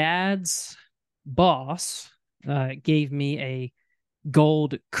 my dad's boss gave me a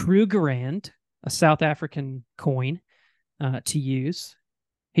gold Krugerrand, a South African coin, to use.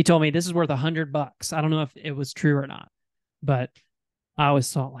 He told me this is worth $100. I don't know if it was true or not, but I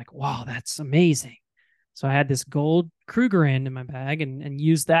always thought like, wow, that's amazing. So I had this gold Krugerrand in my bag and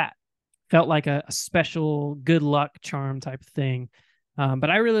used that. Felt like a special good luck charm type of thing. But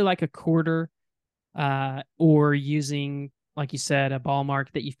I really like a quarter, or using, like you said, a ball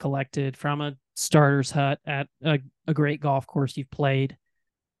mark that you've collected from a starter's hut at a great golf course you've played.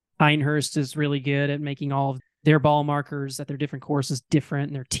 Pinehurst is really good at making all of their ball markers at their different courses different,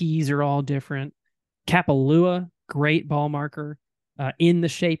 and their tees are all different. Kapalua, great ball marker, in the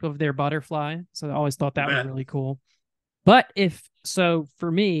shape of their butterfly. So I always thought that was really cool. But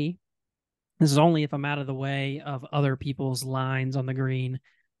for me, this is only if I'm out of the way of other people's lines on the green.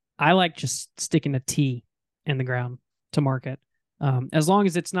 I like just sticking a tee in the ground to mark it. As long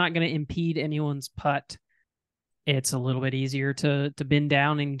as it's not going to impede anyone's putt, it's a little bit easier to bend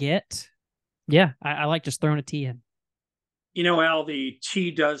down and get. Yeah, I like just throwing a tee in. Al, the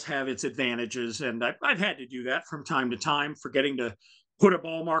tee does have its advantages, and I've had to do that from time to time, forgetting to put a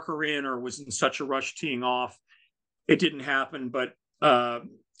ball marker in or was in such a rush teeing off. It didn't happen, but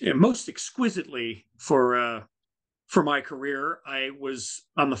most exquisitely for my career, I was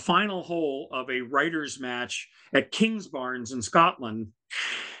on the final hole of a writers' match at Kingsbarns in Scotland,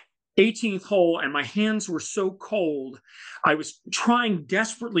 18th hole, and my hands were so cold. I was trying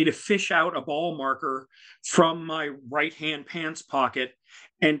desperately to fish out a ball marker from my right hand pants pocket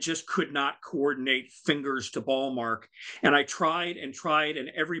and just could not coordinate fingers to ball mark. And I tried and tried, and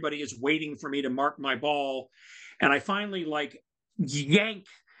everybody is waiting for me to mark my ball. And I finally yank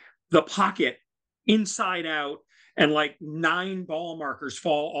the pocket inside out, and like 9 ball markers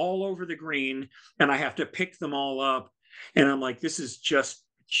fall all over the green, and I have to pick them all up. And I'm like, this is just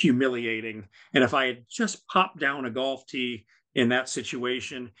humiliating. And if I had just popped down a golf tee in that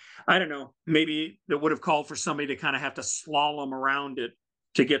situation, I don't know, maybe it would have called for somebody to kind of have to slalom around it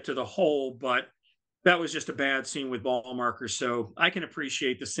to get to the hole. But that was just a bad scene with ball markers. So I can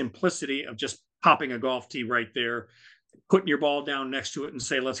appreciate the simplicity of just popping a golf tee right there, putting your ball down next to it and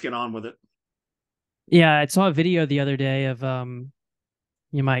say, let's get on with it. Yeah, I saw a video the other day of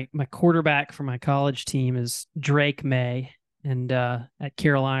my quarterback for my college team is Drake May, and at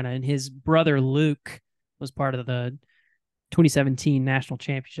Carolina, and his brother Luke was part of the 2017 national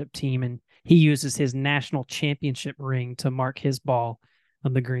championship team, and he uses his national championship ring to mark his ball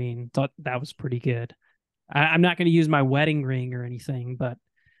on the green. Thought that was pretty good. I'm not going to use my wedding ring or anything, but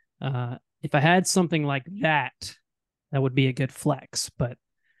if I had something like that, that would be a good flex. But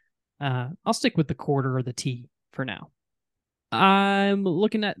I'll stick with the quarter or the tee for now. I'm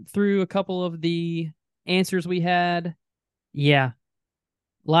looking through a couple of the answers we had. Yeah,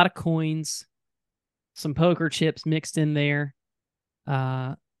 a lot of coins, some poker chips mixed in there.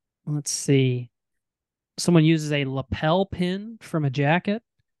 Let's see. Someone uses a lapel pin from a jacket.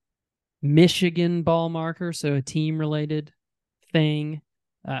 Michigan ball marker, so a team-related thing.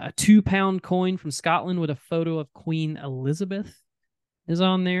 A 2-pound coin from Scotland with a photo of Queen Elizabeth is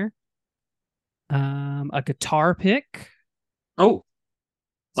on there. A guitar pick. Oh,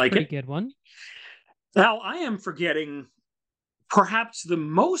 It's a pretty good one. Now, I am forgetting perhaps the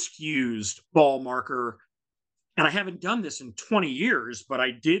most used ball marker, and I haven't done this in 20 years, but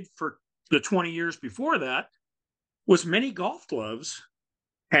I did for the 20 years before that, was many golf gloves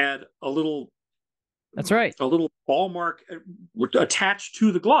had a little That's right. a little ball mark attached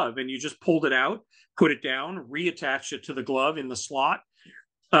to the glove, and you just pulled it out, put it down, reattached it to the glove in the slot.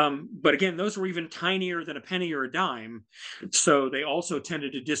 But again, those were even tinier than a penny or a dime, so they also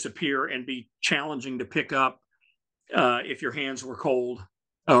tended to disappear and be challenging to pick up if your hands were cold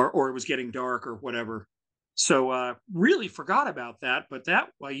or it was getting dark or whatever. So really forgot about that, but that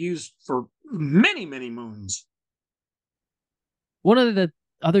I used for many, many moons. One of the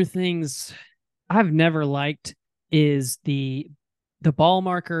other things I've never liked is the ball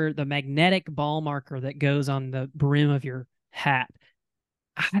marker, the magnetic ball marker that goes on the brim of your hat.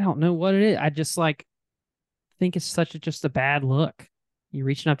 I don't know what it is. I just think it's just a bad look. You're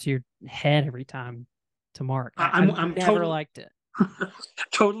reaching up to your head every time to mark. I'm never totally liked it.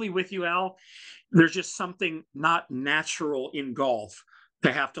 totally with you, Al. There's just something not natural in golf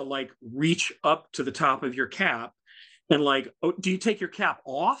to have to like reach up to the top of your cap and like, oh, do you take your cap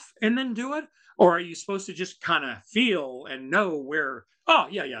off and then do it? Or are you supposed to just kind of feel and know where, oh,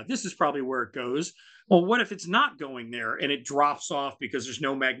 yeah, this is probably where it goes? Well, what if it's not going there and it drops off because there's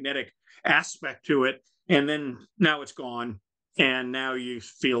no magnetic aspect to it? And then now it's gone. And now you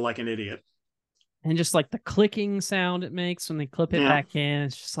feel like an idiot. And just like the clicking sound it makes when they clip it back in,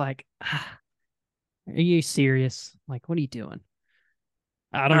 it's just like, are you serious? Like, what are you doing?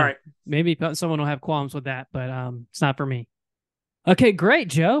 I don't know. Right. Maybe someone will have qualms with that, but it's not for me. Okay, great,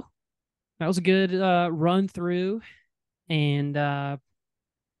 Joe. That was a good run through. And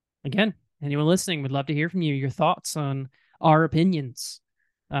again, anyone listening would love to hear from you, your thoughts on our opinions,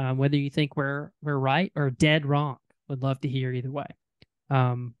 whether you think we're right or dead wrong. Would love to hear either way.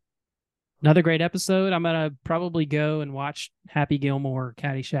 Another great episode. I'm going to probably go and watch Happy Gilmore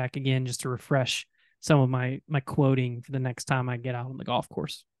Caddyshack again just to refresh some of my quoting for the next time I get out on the golf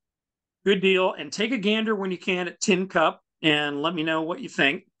course. Good deal. And take a gander when you can at Tin Cup and let me know what you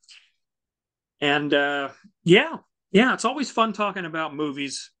think. And yeah, it's always fun talking about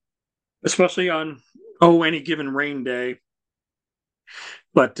movies, especially on any given rain day.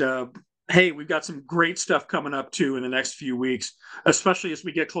 But hey, we've got some great stuff coming up too in the next few weeks, especially as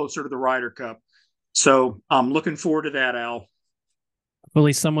we get closer to the Ryder Cup. So I'm looking forward to that, Al.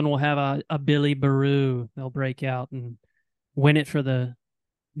 Hopefully someone will have a Billy Baru. They'll break out and win it for the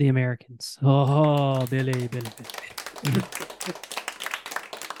Americans. Oh, Billy.